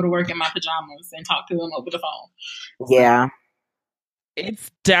to being able to work in my pajamas and talk to them over the phone. Yeah.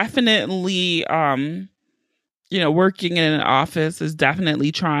 It's definitely, working in an office is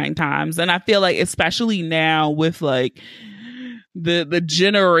definitely trying times. And I feel like, especially now with like the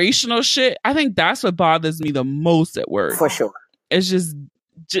generational shit, I think that's what bothers me the most at work. For sure. It's just,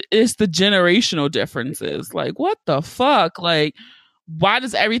 it's the generational differences. Like, what the fuck? Like, why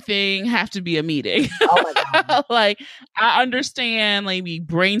does everything have to be a meeting? Oh my God. Like, I understand maybe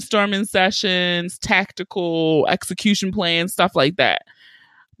brainstorming sessions, tactical execution plans, stuff like that.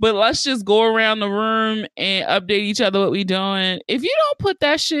 But let's just go around the room and update each other what we doing. If you don't put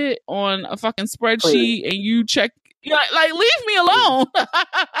that shit on a fucking spreadsheet and you check, like leave me alone.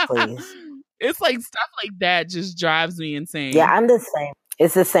 Please. It's like stuff like that just drives me insane. Yeah, I'm the same.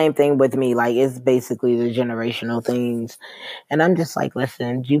 It's the same thing with me. Like, it's basically the generational things. And I'm just like,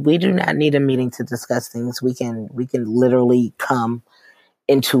 listen, we do not need a meeting to discuss things. We can literally come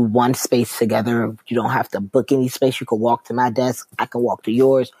into one space together. You don't have to book any space. You can walk to my desk. I can walk to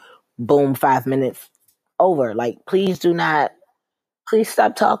yours. Boom, 5 minutes over. Like, please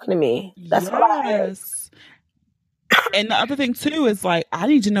stop talking to me. That's all I have. And the other thing too is like, I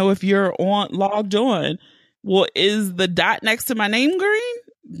need to know if you're logged on. Well, is the dot next to my name green?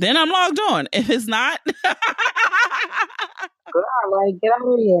 Then I'm logged on. If it's not, Girl, like, get out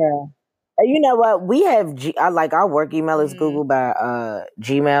of here. And you know what? We have our work email is Google by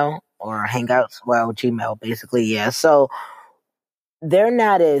Gmail or Hangouts. Well, Gmail basically, yeah. So they're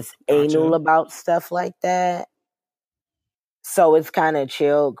not as anal about stuff like that. So it's kind of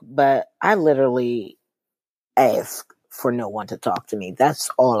chill. But I literally ask for no one to talk to me.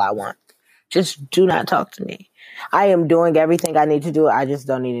 That's all I want. Just do not talk to me. I am doing everything I need to do. I just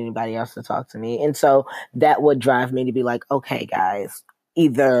don't need anybody else to talk to me. And so that would drive me to be like, okay, guys,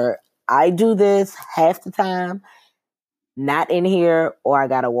 either I do this half the time, not in here, or I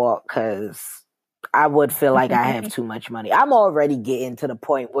gotta walk, because I would feel like I have too much money. I'm already getting to the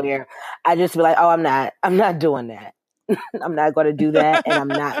point where I just be like, oh, I'm not doing that. I'm not going to do that, and I'm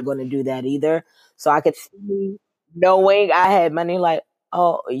not going to do that either. So I could see knowing I had money, like,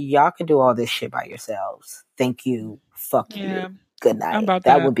 oh, y'all can do all this shit by yourselves. Thank you. Fuck you. Good night.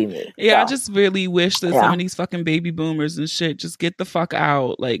 That would be me. Yeah, so I just really wish that some of these fucking baby boomers and shit just get the fuck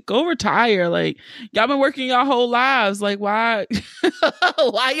out. Like, go retire. Like, y'all been working your whole lives. Like, why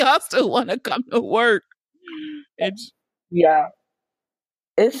y'all still want to come to work? Yeah.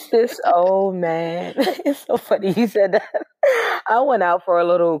 It's this old man. It's so funny you said that. I went out for a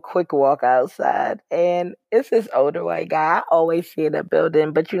little quick walk outside, and it's this older white guy. I always see in the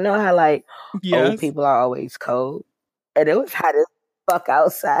building, but you know how like old people are always cold? And it was hot as fuck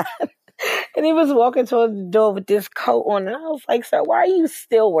outside. And he was walking towards the door with this coat on, and I was like, sir, why are you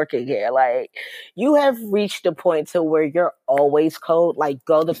still working here? Like, you have reached a point to where you're always cold. Like,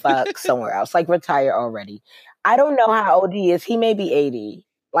 go the fuck somewhere else. Like, retire already. I don't know how old he is. He may be 80.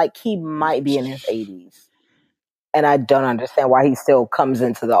 Like, he might be in his 80s. And I don't understand why he still comes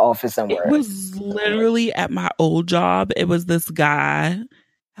into the office and works. It was literally at my old job. It was this guy.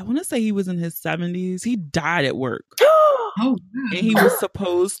 I want to say he was in his 70s. He died at work. Oh, and he was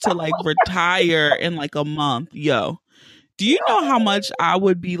supposed to like retire in like a month. Yo, do you know how much I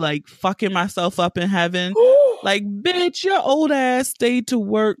would be like fucking myself up in heaven? Like, bitch, your old ass stayed to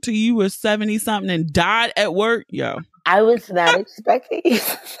work till you were 70 something and died at work. Yo, I was not expecting. Yeah,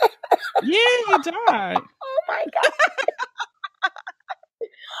 he died. Oh my God.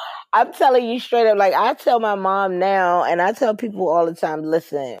 I'm telling you straight up, like, I tell my mom now, and I tell people all the time,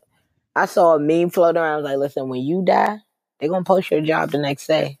 listen, I saw a meme floating around. I was like, listen, when you die, they're going to post your job the next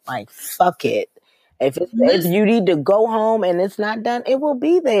day. Like, fuck it. If you need to go home and it's not done, it will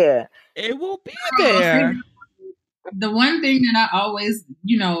be there. It will be there. The one thing that I always,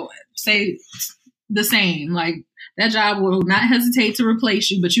 say the same, like, that job will not hesitate to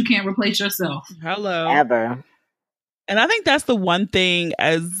replace you, but you can't replace yourself. Hello. Ever. And I think that's the one thing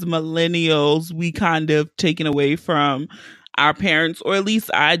as millennials we kind of taken away from our parents, or at least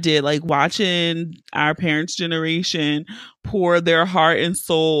I did, like watching our parents' generation pour their heart and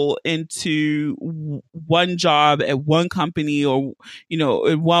soul into one job at one company or,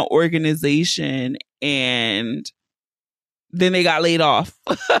 in one organization, and then they got laid off.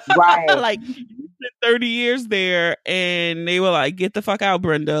 Right. Like, 30 years there, and they were like, get the fuck out,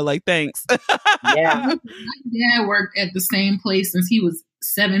 Brenda. Like, thanks. Yeah. My dad worked at the same place since he was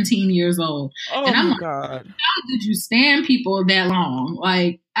 17 years old. Oh, and I'm my like, God. How did you stand people that long?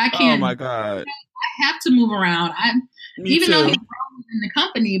 Like, I can't. Oh, my God. I have to move around. Even though he's in the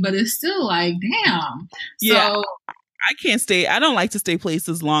company, but it's still like, damn. Yeah. So, I can't stay. I don't like to stay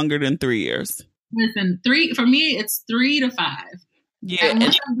places longer than 3 years. Listen, for me, it's 3 to 5. Yeah. At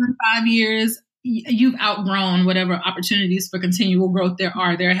once in 5 years, you've outgrown whatever opportunities for continual growth there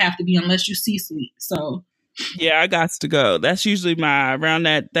have to be, unless you C-suite. So yeah, I got to go. That's usually around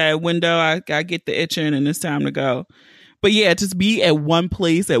that window. I get the itching and it's time to go. But yeah, just be at one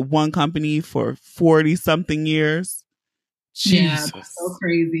place at one company for 40 something years. Yeah, Jesus. that's so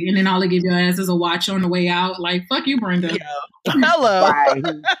crazy. And then all they give your ass is a watch on the way out. Like, fuck you, Brenda. Yeah. Hello. Right.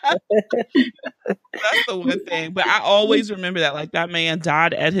 That's the one thing. But I always remember that, like, that man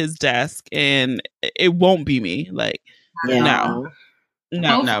died at his desk, and it won't be me. Like, Yeah.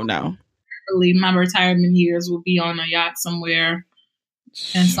 no. Hopefully, my retirement years will be on a yacht somewhere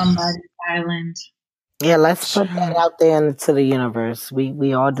in somebody's island. Yeah, let's put that out there into the universe.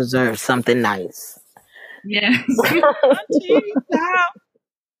 We all deserve something nice. Yes.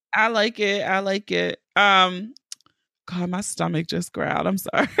 I like it. God, my stomach just growled. I'm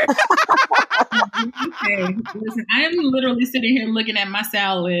sorry. Okay. Listen, I am literally sitting here looking at my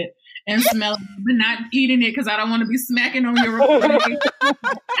salad and smelling, but not eating it because I don't want to be smacking on your recording.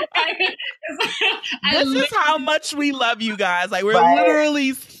 This is how much we love you guys. Like, we're Right.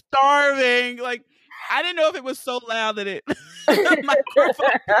 literally starving. Like, I didn't know if it was so loud that it microphone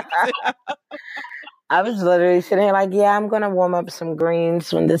picks it up. I was literally sitting here like, yeah, I'm gonna warm up some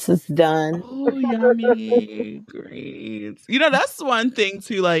greens when this is done. Oh, yummy greens. You know, that's one thing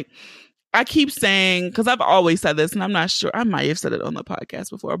too. Like, I keep saying, because I've always said this, and I'm not sure, I might have said it on the podcast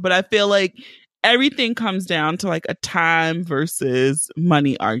before, but I feel like everything comes down to like a time versus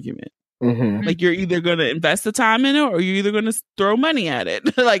money argument. Mm-hmm. Like, you're either going to invest the time in it or you're either going to throw money at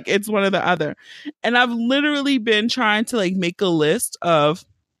it. Like, it's one or the other. And I've literally been trying to like make a list of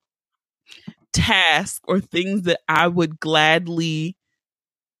tasks or things that I would gladly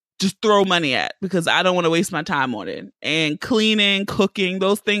just throw money at because I don't want to waste my time on it. And cleaning, cooking,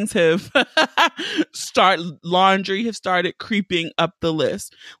 those things have laundry have started creeping up the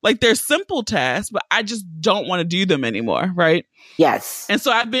list. Like, they're simple tasks, but I just don't want to do them anymore, right? Yes. And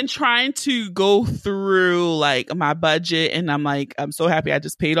so I've been trying to go through like my budget, and I'm like, I'm so happy I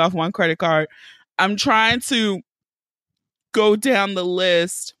just paid off one credit card. I'm trying to go down the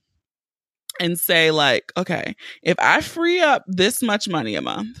list and say like, okay, if I free up this much money a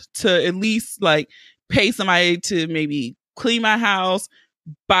month to at least like pay somebody to maybe clean my house,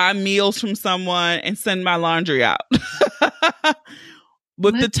 buy meals from someone, and send my laundry out.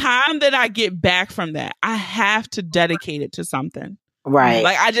 With the time that I get back from that, I have to dedicate it to something. Right.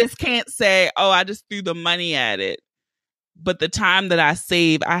 Like, I just can't say, oh, I just threw the money at it. But the time that I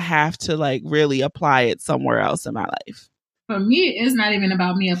save, I have to like really apply it somewhere else in my life. For me, it's not even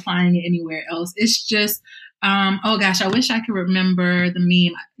about me applying it anywhere else. It's just, oh gosh, I wish I could remember the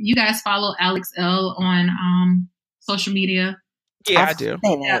meme. You guys follow Alex L on social media? Yeah, I do.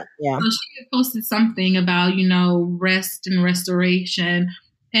 Yeah. So she posted something about, you know, rest and restoration.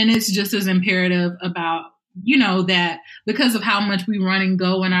 And it's just as imperative about, you know, that because of how much we run and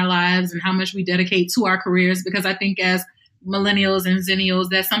go in our lives and how much we dedicate to our careers, because I think as millennials and zennials,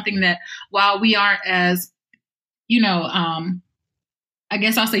 that's something that while we aren't as, you know, I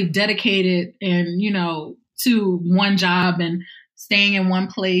guess I'll say dedicated and, you know, to one job and staying in one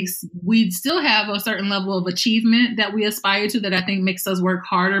place, we still have a certain level of achievement that we aspire to that I think makes us work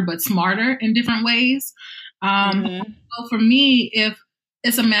harder but smarter in different ways. So for me, if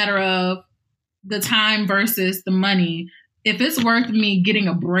it's a matter of the time versus the money, if it's worth me getting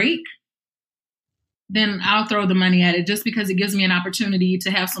a break, then I'll throw the money at it just because it gives me an opportunity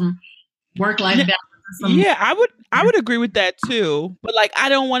to have some work-life balance. Yeah, I would agree with that too. But like, I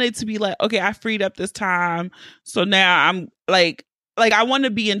don't want it to be like, okay, I freed up this time, so now I'm like I want to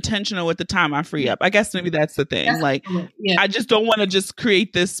be intentional with the time I free up. I guess maybe that's the thing. Like, I just don't want to just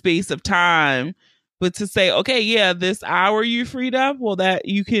create this space of time, but to say, okay, yeah, this hour you freed up, well, that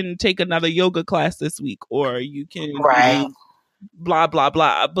you can take another yoga class this week, or you can do blah blah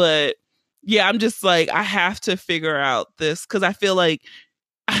blah. But yeah, I'm just like, I have to figure out this because I feel like,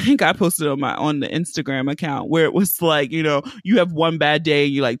 I think I posted on the Instagram account where it was like, you know, you have one bad day,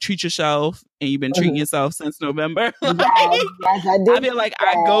 you like treat yourself, and you've been treating yourself since November. Like, yes, I feel like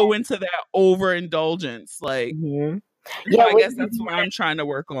I go into that overindulgence. Like, yeah, I guess that's what I'm trying to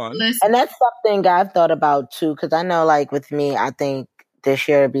work on. And that's something I've thought about too, because I know, like with me, I think this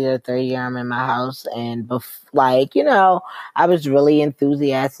year will be the third year I'm in my house, and like, you know, I was really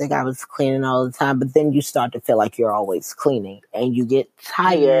enthusiastic. I was cleaning all the time, but then you start to feel like you're always cleaning, and you get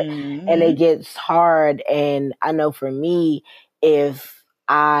tired, and it gets hard. And I know for me, if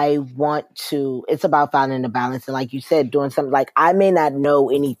I want to, it's about finding the balance, and like you said, doing something. Like, I may not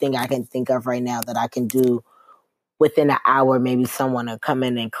know anything I can think of right now that I can do within an hour. Maybe someone will come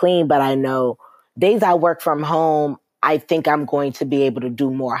in and clean, but I know days I work from home, I think I'm going to be able to do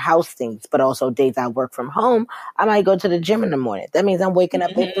more house things, but also days I work from home, I might go to the gym in the morning. That means I'm waking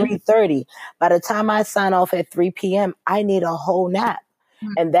up at 3:30. By the time I sign off at 3 p.m., I need a whole nap.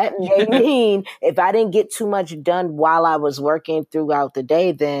 And that may mean if I didn't get too much done while I was working throughout the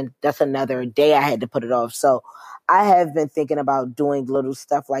day, then that's another day I had to put it off. So I have been thinking about doing little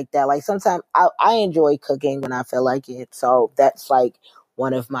stuff like that. Like sometimes I enjoy cooking when I feel like it. So that's like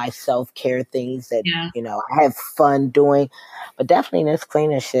one of my self-care things that, I have fun doing. But definitely this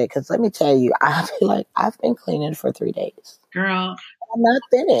cleaning shit. Because let me tell you, I feel like I've been cleaning for 3 days. Girl. I'm not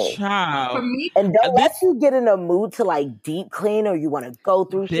finished. Child. For me, and don't let you get in a mood to like deep clean or you want to go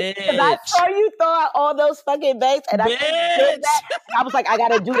through shit. Because I saw you throw out all those fucking bags and I did that. And I was like, I got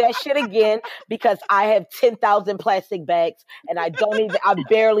to do that shit again because I have 10,000 plastic bags and I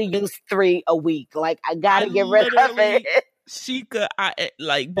barely use 3 a week. Like I got to get rid of it. Sheikah,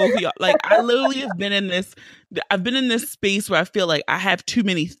 like both of y'all, like I literally have been in this. I've been in this space where I feel like I have too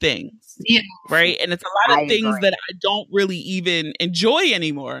many things, right? And it's a lot of things that I don't really even enjoy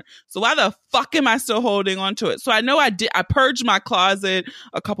anymore. So why the fuck am I still holding on to it? So I know I purged my closet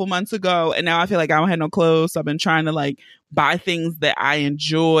a couple months ago, and now I feel like I don't have no clothes. So I've been trying to like buy things that I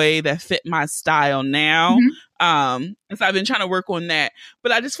enjoy that fit my style now. And so I've been trying to work on that.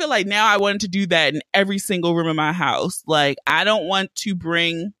 But I just feel like now I wanted to do that in every single room in my house. Like I don't want to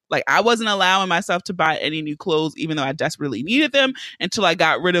I wasn't allowing myself to buy any new clothes, even though I desperately needed them, until I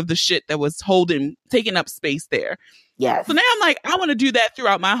got rid of the shit that was taking up space there. Yes. So now I'm like, I want to do that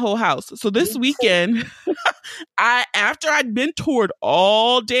throughout my whole house. So this weekend, after I'd been toured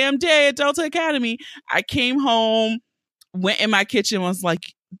all damn day at Delta Academy, I came home, went in my kitchen, was like,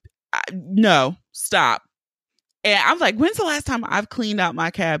 no, stop. And I'm like, when's the last time I've cleaned out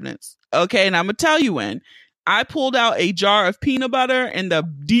my cabinets? Okay, and I'm going to tell you when. I pulled out a jar of peanut butter in the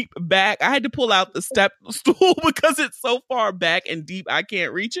deep back. I had to pull out the step stool because it's so far back and deep I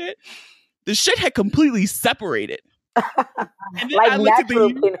can't reach it. The shit had completely separated. And then like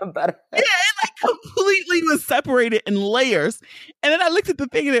natural peanut butter. Yeah, it like completely was separated in layers. And then I looked at the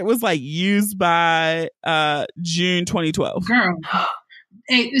thing and it was like used by June 2012. Girl.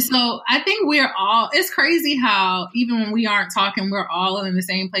 Hey, so I think it's crazy how even when we aren't talking, we're all in the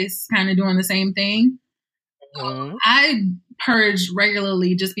same place, kind of doing the same thing. I purge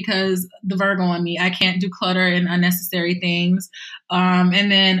regularly just because the Virgo in me, I can't do clutter and unnecessary things. And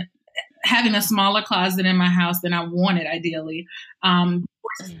then having a smaller closet in my house than I wanted, ideally.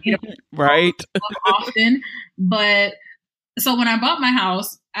 Right. Often. But so when I bought my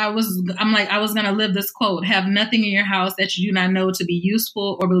house, I was going to live this quote: have nothing in your house that you do not know to be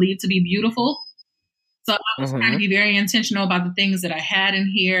useful or believe to be beautiful. So I was trying to be very intentional about the things that I had in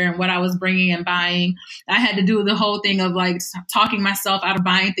here and what I was bringing and buying. I had to do the whole thing of like talking myself out of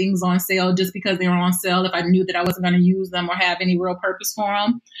buying things on sale just because they were on sale if I knew that I wasn't going to use them or have any real purpose for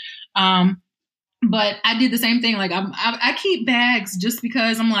them. But I did the same thing. Like I keep bags just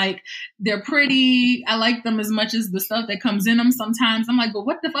because I'm like, they're pretty. I like them as much as the stuff that comes in them. Sometimes I'm like, but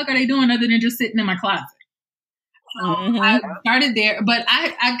what the fuck are they doing other than just sitting in my closet? So I started there, but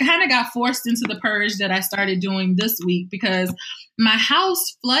I kind of got forced into the purge that I started doing this week because my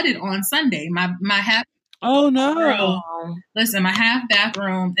house flooded on Sunday. My half. Oh no! Girl, listen, my half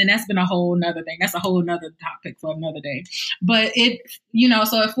bathroom, and that's been a whole nother thing. That's a whole nother topic for another day. But it,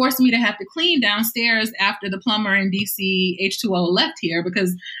 so it forced me to have to clean downstairs after the plumber in DC H2O left here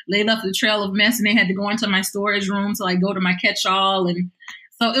because they left a trail of mess and they had to go into my storage room to like go to my catch-all and.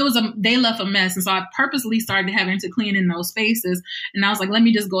 So they left a mess. And so I purposely started having to clean in those spaces. And I was like, let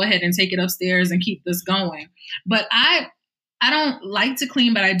me just go ahead and take it upstairs and keep this going. But I don't like to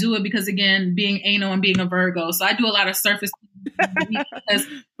clean, but I do it because, again, being anal and being a Virgo. So I do a lot of surface because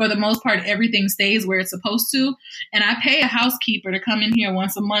for the most part, everything stays where it's supposed to. And I pay a housekeeper to come in here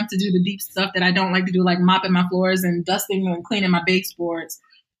once a month to do the deep stuff that I don't like to do, like mopping my floors and dusting and cleaning my baseboards.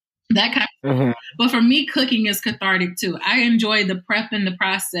 That kind of stuff. But for me, cooking is cathartic too. I enjoy the prep and the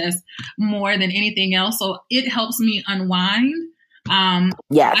process more than anything else. So it helps me unwind.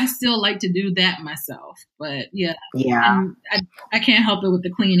 I still like to do that myself. But I can't help it with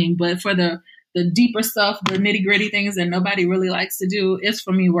the cleaning. But for the deeper stuff, the nitty gritty things that nobody really likes to do, it's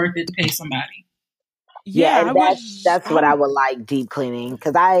for me worth it to pay somebody. Yeah, and that's what I would like, deep cleaning,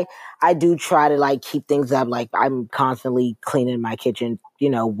 because I do try to like keep things up. Like I'm constantly cleaning my kitchen,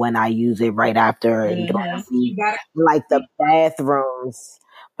 when I use it right after and like the bathrooms.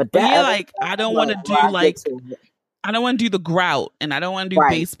 But I don't want to do I don't want to do the grout and I don't want to do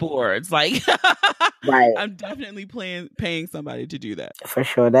baseboards. Like, I'm definitely paying somebody to do that. For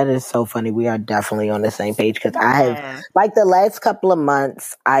sure. That is so funny. We are definitely on the same page because I have, like the last couple of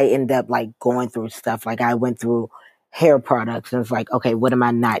months, I end up like going through stuff. Like I went through hair products and it's like, okay, what am I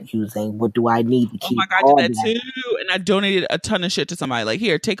not using? What do I need to keep? Oh my God, I did that too. And I donated a ton of shit to somebody. Like,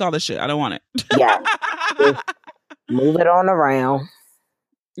 here, take all the shit. I don't want it. Yeah. Just move it on around.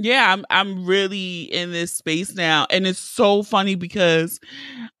 Yeah, I'm really in this space now, and it's so funny because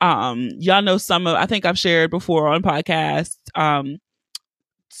y'all know I think I've shared before on podcasts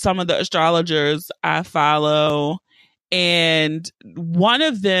some of the astrologers I follow, and one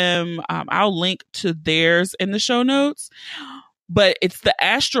of them, I'll link to theirs in the show notes, but it's the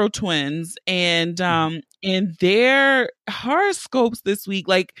Astro Twins, and in their horoscopes this week,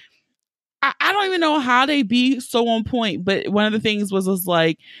 like I don't even know how they be so on point, but one of the things was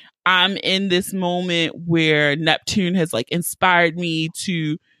like, I'm in this moment where Neptune has like inspired me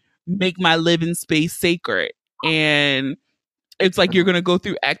to make my living space sacred. And it's like you're going to go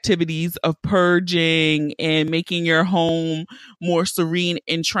through activities of purging and making your home more serene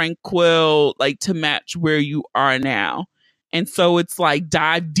and tranquil, like to match where you are now. And so it's like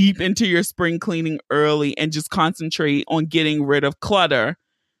dive deep into your spring cleaning early and just concentrate on getting rid of clutter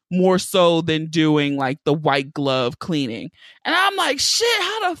more so than doing like the white glove cleaning. And I'm like, shit,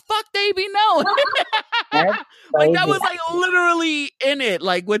 how the fuck they be knowing? Like that was like literally in it,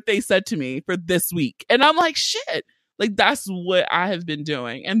 like what they said to me for this week. And I'm like, shit, like that's what I have been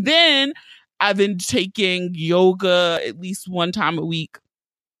doing. And then I've been taking yoga at least one time a week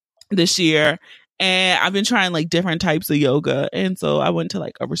this year. And I've been trying like different types of yoga. And so I went to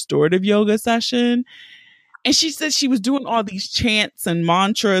like a restorative yoga session. And she said she was doing all these chants and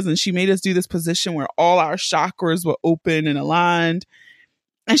mantras, and she made us do this position where all our chakras were open and aligned.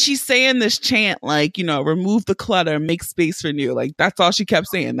 And she's saying this chant, like, remove the clutter, make space for new. Like, that's all she kept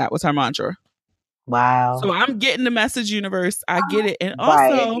saying. That was her mantra. Wow. So I'm getting the message, universe. I get it. And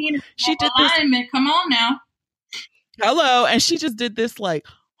also, she did this. Come on now. Hello. And she just did this, like,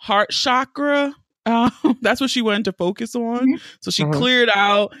 heart chakra. That's what she wanted to focus on. Mm-hmm. So she cleared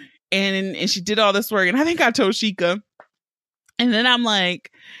out. And she did all this work. And I think I told Sheikah. And then I'm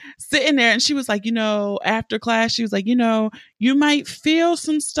like sitting there, and she was like, after class, she was like, you might feel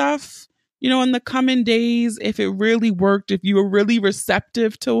some stuff, in the coming days if it really worked, if you were really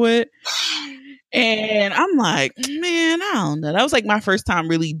receptive to it. And I'm like, man, I don't know. That was like my first time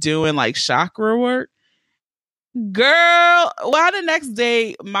really doing like chakra work. Girl, well, the next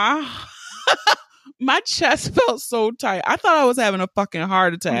day, my chest felt so tight. I thought I was having a fucking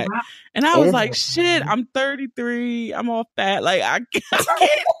heart attack. And I was like, shit, I'm 33. I'm all fat. Like, I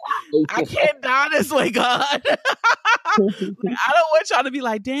can't die this way, God. Like, I don't want y'all to be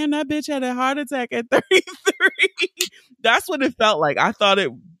like, damn, that bitch had a heart attack at 33. That's what it felt like. I thought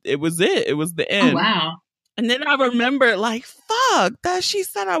it was it. It was the end. Oh, wow. And then I remember, like, fuck, that she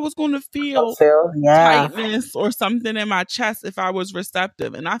said I was going to feel tightness or something in my chest if I was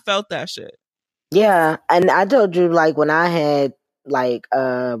receptive. And I felt that shit. Yeah, and I told you, like, when I had, like,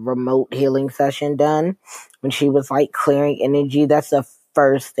 a remote healing session done, when she was, like, clearing energy, that's the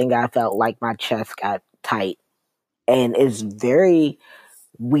first thing I felt like my chest got tight. And it's very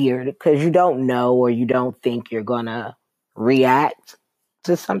weird because you don't know or you don't think you're going to react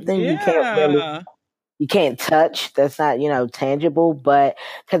to something. Yeah. You can't touch. That's not, tangible. But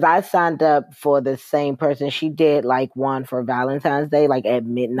because I signed up for the same person, she did, like, one for Valentine's Day, like, at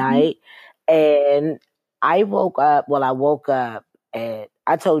midnight. And I woke up at,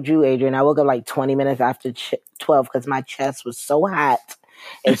 I told you, Adrian, I woke up like 20 minutes after 12 because my chest was so hot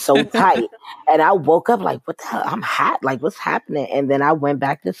and so tight. And I woke up like, what the hell? I'm hot. Like, what's happening? And then I went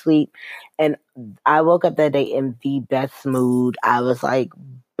back to sleep. And I woke up that day in the best mood. I was like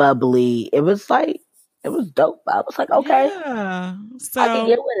bubbly. It was dope. I was like, okay. Yeah. So I can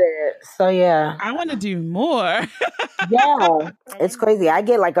get with it. So, yeah. I want to do more. Yeah. It's crazy. I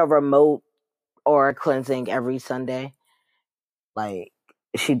get like a remote or cleansing every Sunday. Like,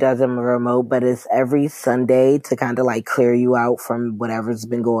 she does them remote, but it's every Sunday to kind of like clear you out from whatever's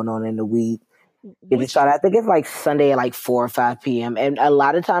been going on in the week. I think it's like Sunday at like 4 or 5 p.m. And a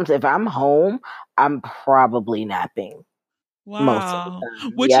lot of times if I'm home, I'm probably napping. Wow. Most of the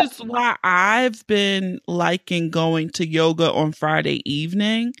time. Which is why I've been liking going to yoga on Friday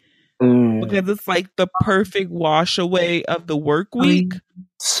evening. Because it's like the perfect wash away of the work week.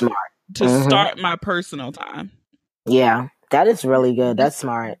 Smart. To start my personal time. Yeah, that is really good. That's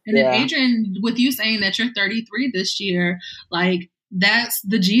smart. And then Adrian, with you saying that you're 33 this year, like that's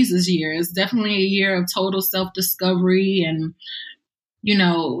the Jesus year. It's definitely a year of total self-discovery and,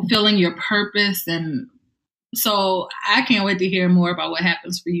 feeling your purpose. And so I can't wait to hear more about what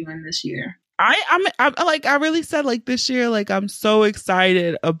happens for you in this year. I really said like this year, like I'm so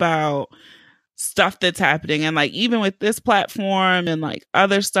excited about stuff that's happening. And like, even with this platform and like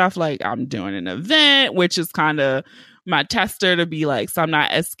other stuff, like I'm doing an event, which is kind of my tester to be like, so I'm not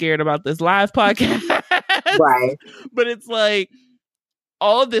as scared about this live podcast. Right. But it's like,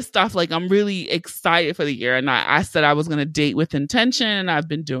 all of this stuff, like I'm really excited for the year. And I said I was going to date with intention. I've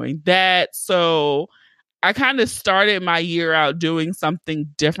been doing that. So I kind of started my year out doing something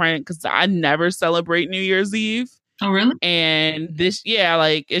different because I never celebrate New Year's Eve. Oh, really? And this,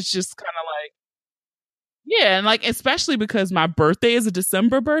 like, it's just kind of like, yeah. And like, especially because my birthday is a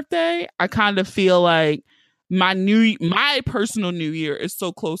December birthday, I kind of feel like my personal New Year is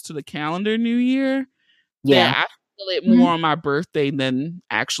so close to the calendar New Year that I feel it more on my birthday than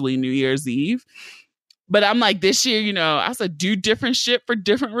actually New Year's Eve. But I'm like, this year, I said, do different shit for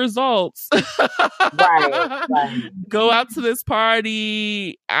different results. Right. Go out to this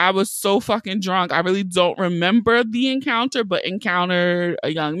party. I was so fucking drunk. I really don't remember the encounter, but encountered a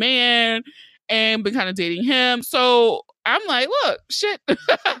young man and been kind of dating him. So I'm like, look, shit.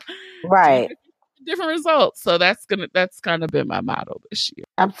 Right. Different results. So that's kind of been my motto this year.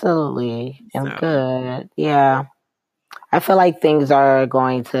 Absolutely. And good. Yeah. I feel like things are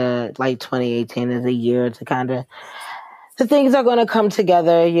going to, like 2018 is a year to the things are going to come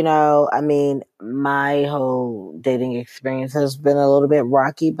together. I mean, my whole dating experience has been a little bit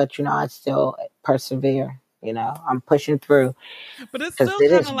rocky, but I still persevere. I'm pushing through. But it's still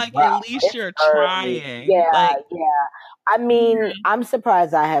kind of like, at least you're trying. Yeah. I mean, I'm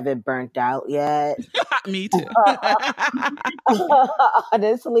surprised I haven't burnt out yet. Me too.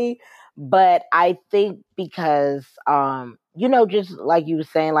 Honestly. But I think because, just like you were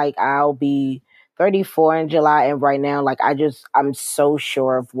saying, like I'll be 34 in July. And right now, like I'm so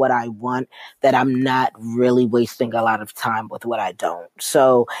sure of what I want that I'm not really wasting a lot of time with what I don't.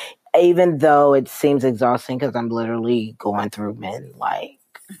 So even though it seems exhausting because I'm literally going through men like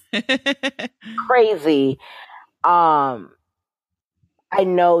crazy, I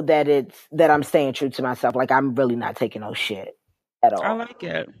know that I'm staying true to myself. Like I'm really not taking no shit at all. I like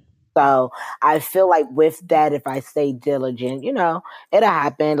it. So I feel like with that, if I stay diligent, it'll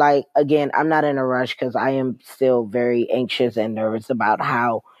happen. Like, again, I'm not in a rush because I am still very anxious and nervous about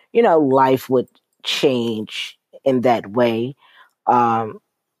how, life would change in that way.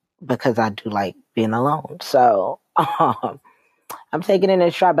 Because I do like being alone. So, I'm taking it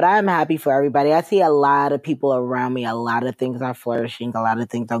in stride, but I'm happy for everybody. I see a lot of people around me. A lot of things are flourishing. A lot of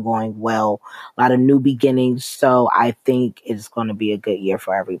things are going well. A lot of new beginnings. So I think it's going to be a good year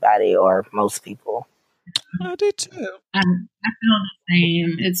for everybody or most people. I do too. I feel the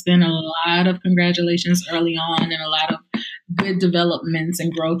same. It's been a lot of congratulations early on and a lot of good developments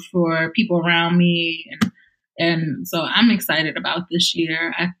and growth for people around me. And so I'm excited about this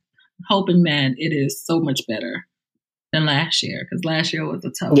year. I'm hoping that it is so much better than last year, because last year was a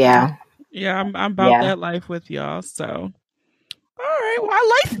tough one. Yeah, I'm about that life with y'all. So, all right. Well,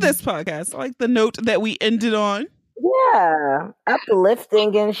 I like this podcast. I like the note that we ended on. Yeah,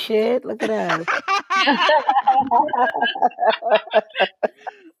 uplifting and shit. Look at us.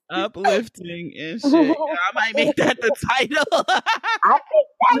 Uplifting and shit. Yeah, I might make that the title. I think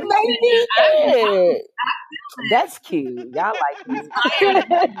that may be it. That's cute. Y'all like me.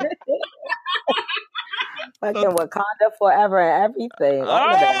 Fucking Wakanda forever and everything.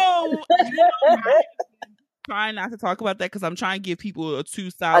 Trying not to talk about that because I'm trying to give people a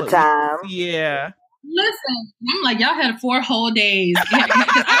 2 solid time. Yeah. Listen, I'm like, y'all had 4 whole days.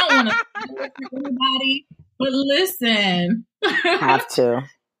 I don't want to anybody, but listen. Have to.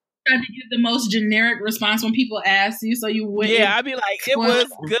 Try to give the most generic response when people ask you, so you wouldn't. Yeah, I'd be like, it was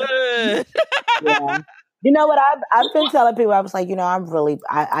good. Yeah. You know what? I've been telling people, I was like,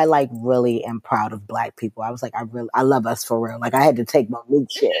 I like really am proud of Black people. I was like, I love us for real. Like I had to take my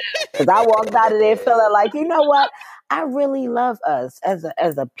mood shit because I walked out of there feeling like, you know what? I really love us as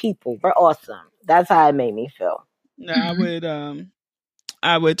a people. We're awesome. That's how it made me feel. No,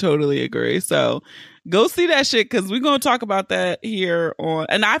 I would totally agree. So go see that shit because we're going to talk about that here on.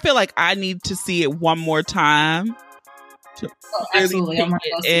 And I feel like I need to see it one more time to really take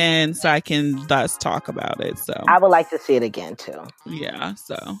it in so I can thus talk about it. So I would like to see it again too. Yeah.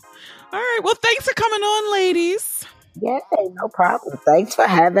 So, all right. Well, thanks for coming on, ladies. Yeah, no problem. Thanks for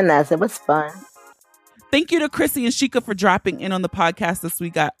having us. It was fun. Thank you to Chrissy and Sheikah for dropping in on the podcast this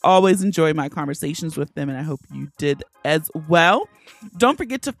week. I always enjoy my conversations with them, and I hope you did as well. Don't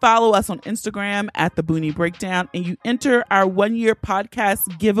forget to follow us on Instagram at The Boonie Breakdown, and you enter our 1-year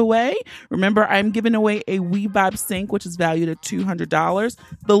podcast giveaway. Remember, I'm giving away a We Vibe Sync, which is valued at $200.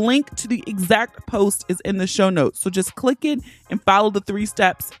 The link to the exact post is in the show notes, so just click it and follow the 3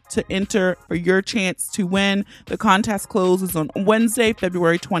 steps to enter for your chance to win. The contest closes on Wednesday,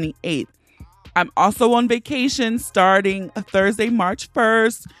 February 28th. I'm also on vacation starting Thursday, March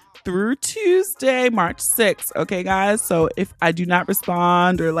 1st through Tuesday, March 6th. Okay, guys? So if I do not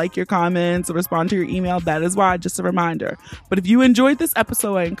respond or like your comments or respond to your email, that is why. Just a reminder. But if you enjoyed this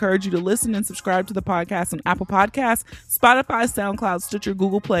episode, I encourage you to listen and subscribe to the podcast on Apple Podcasts, Spotify, SoundCloud, Stitcher,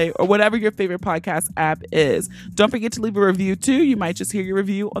 Google Play, or whatever your favorite podcast app is. Don't forget to leave a review too. You might just hear your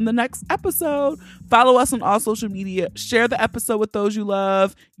review on the next episode. Follow us on all social media. Share the episode with those you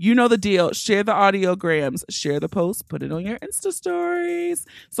love. You know the deal. Share the audiograms. Share the post. Put it on your Insta stories.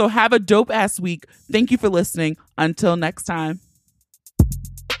 So have a dope ass week. Thank you for listening. Until next time.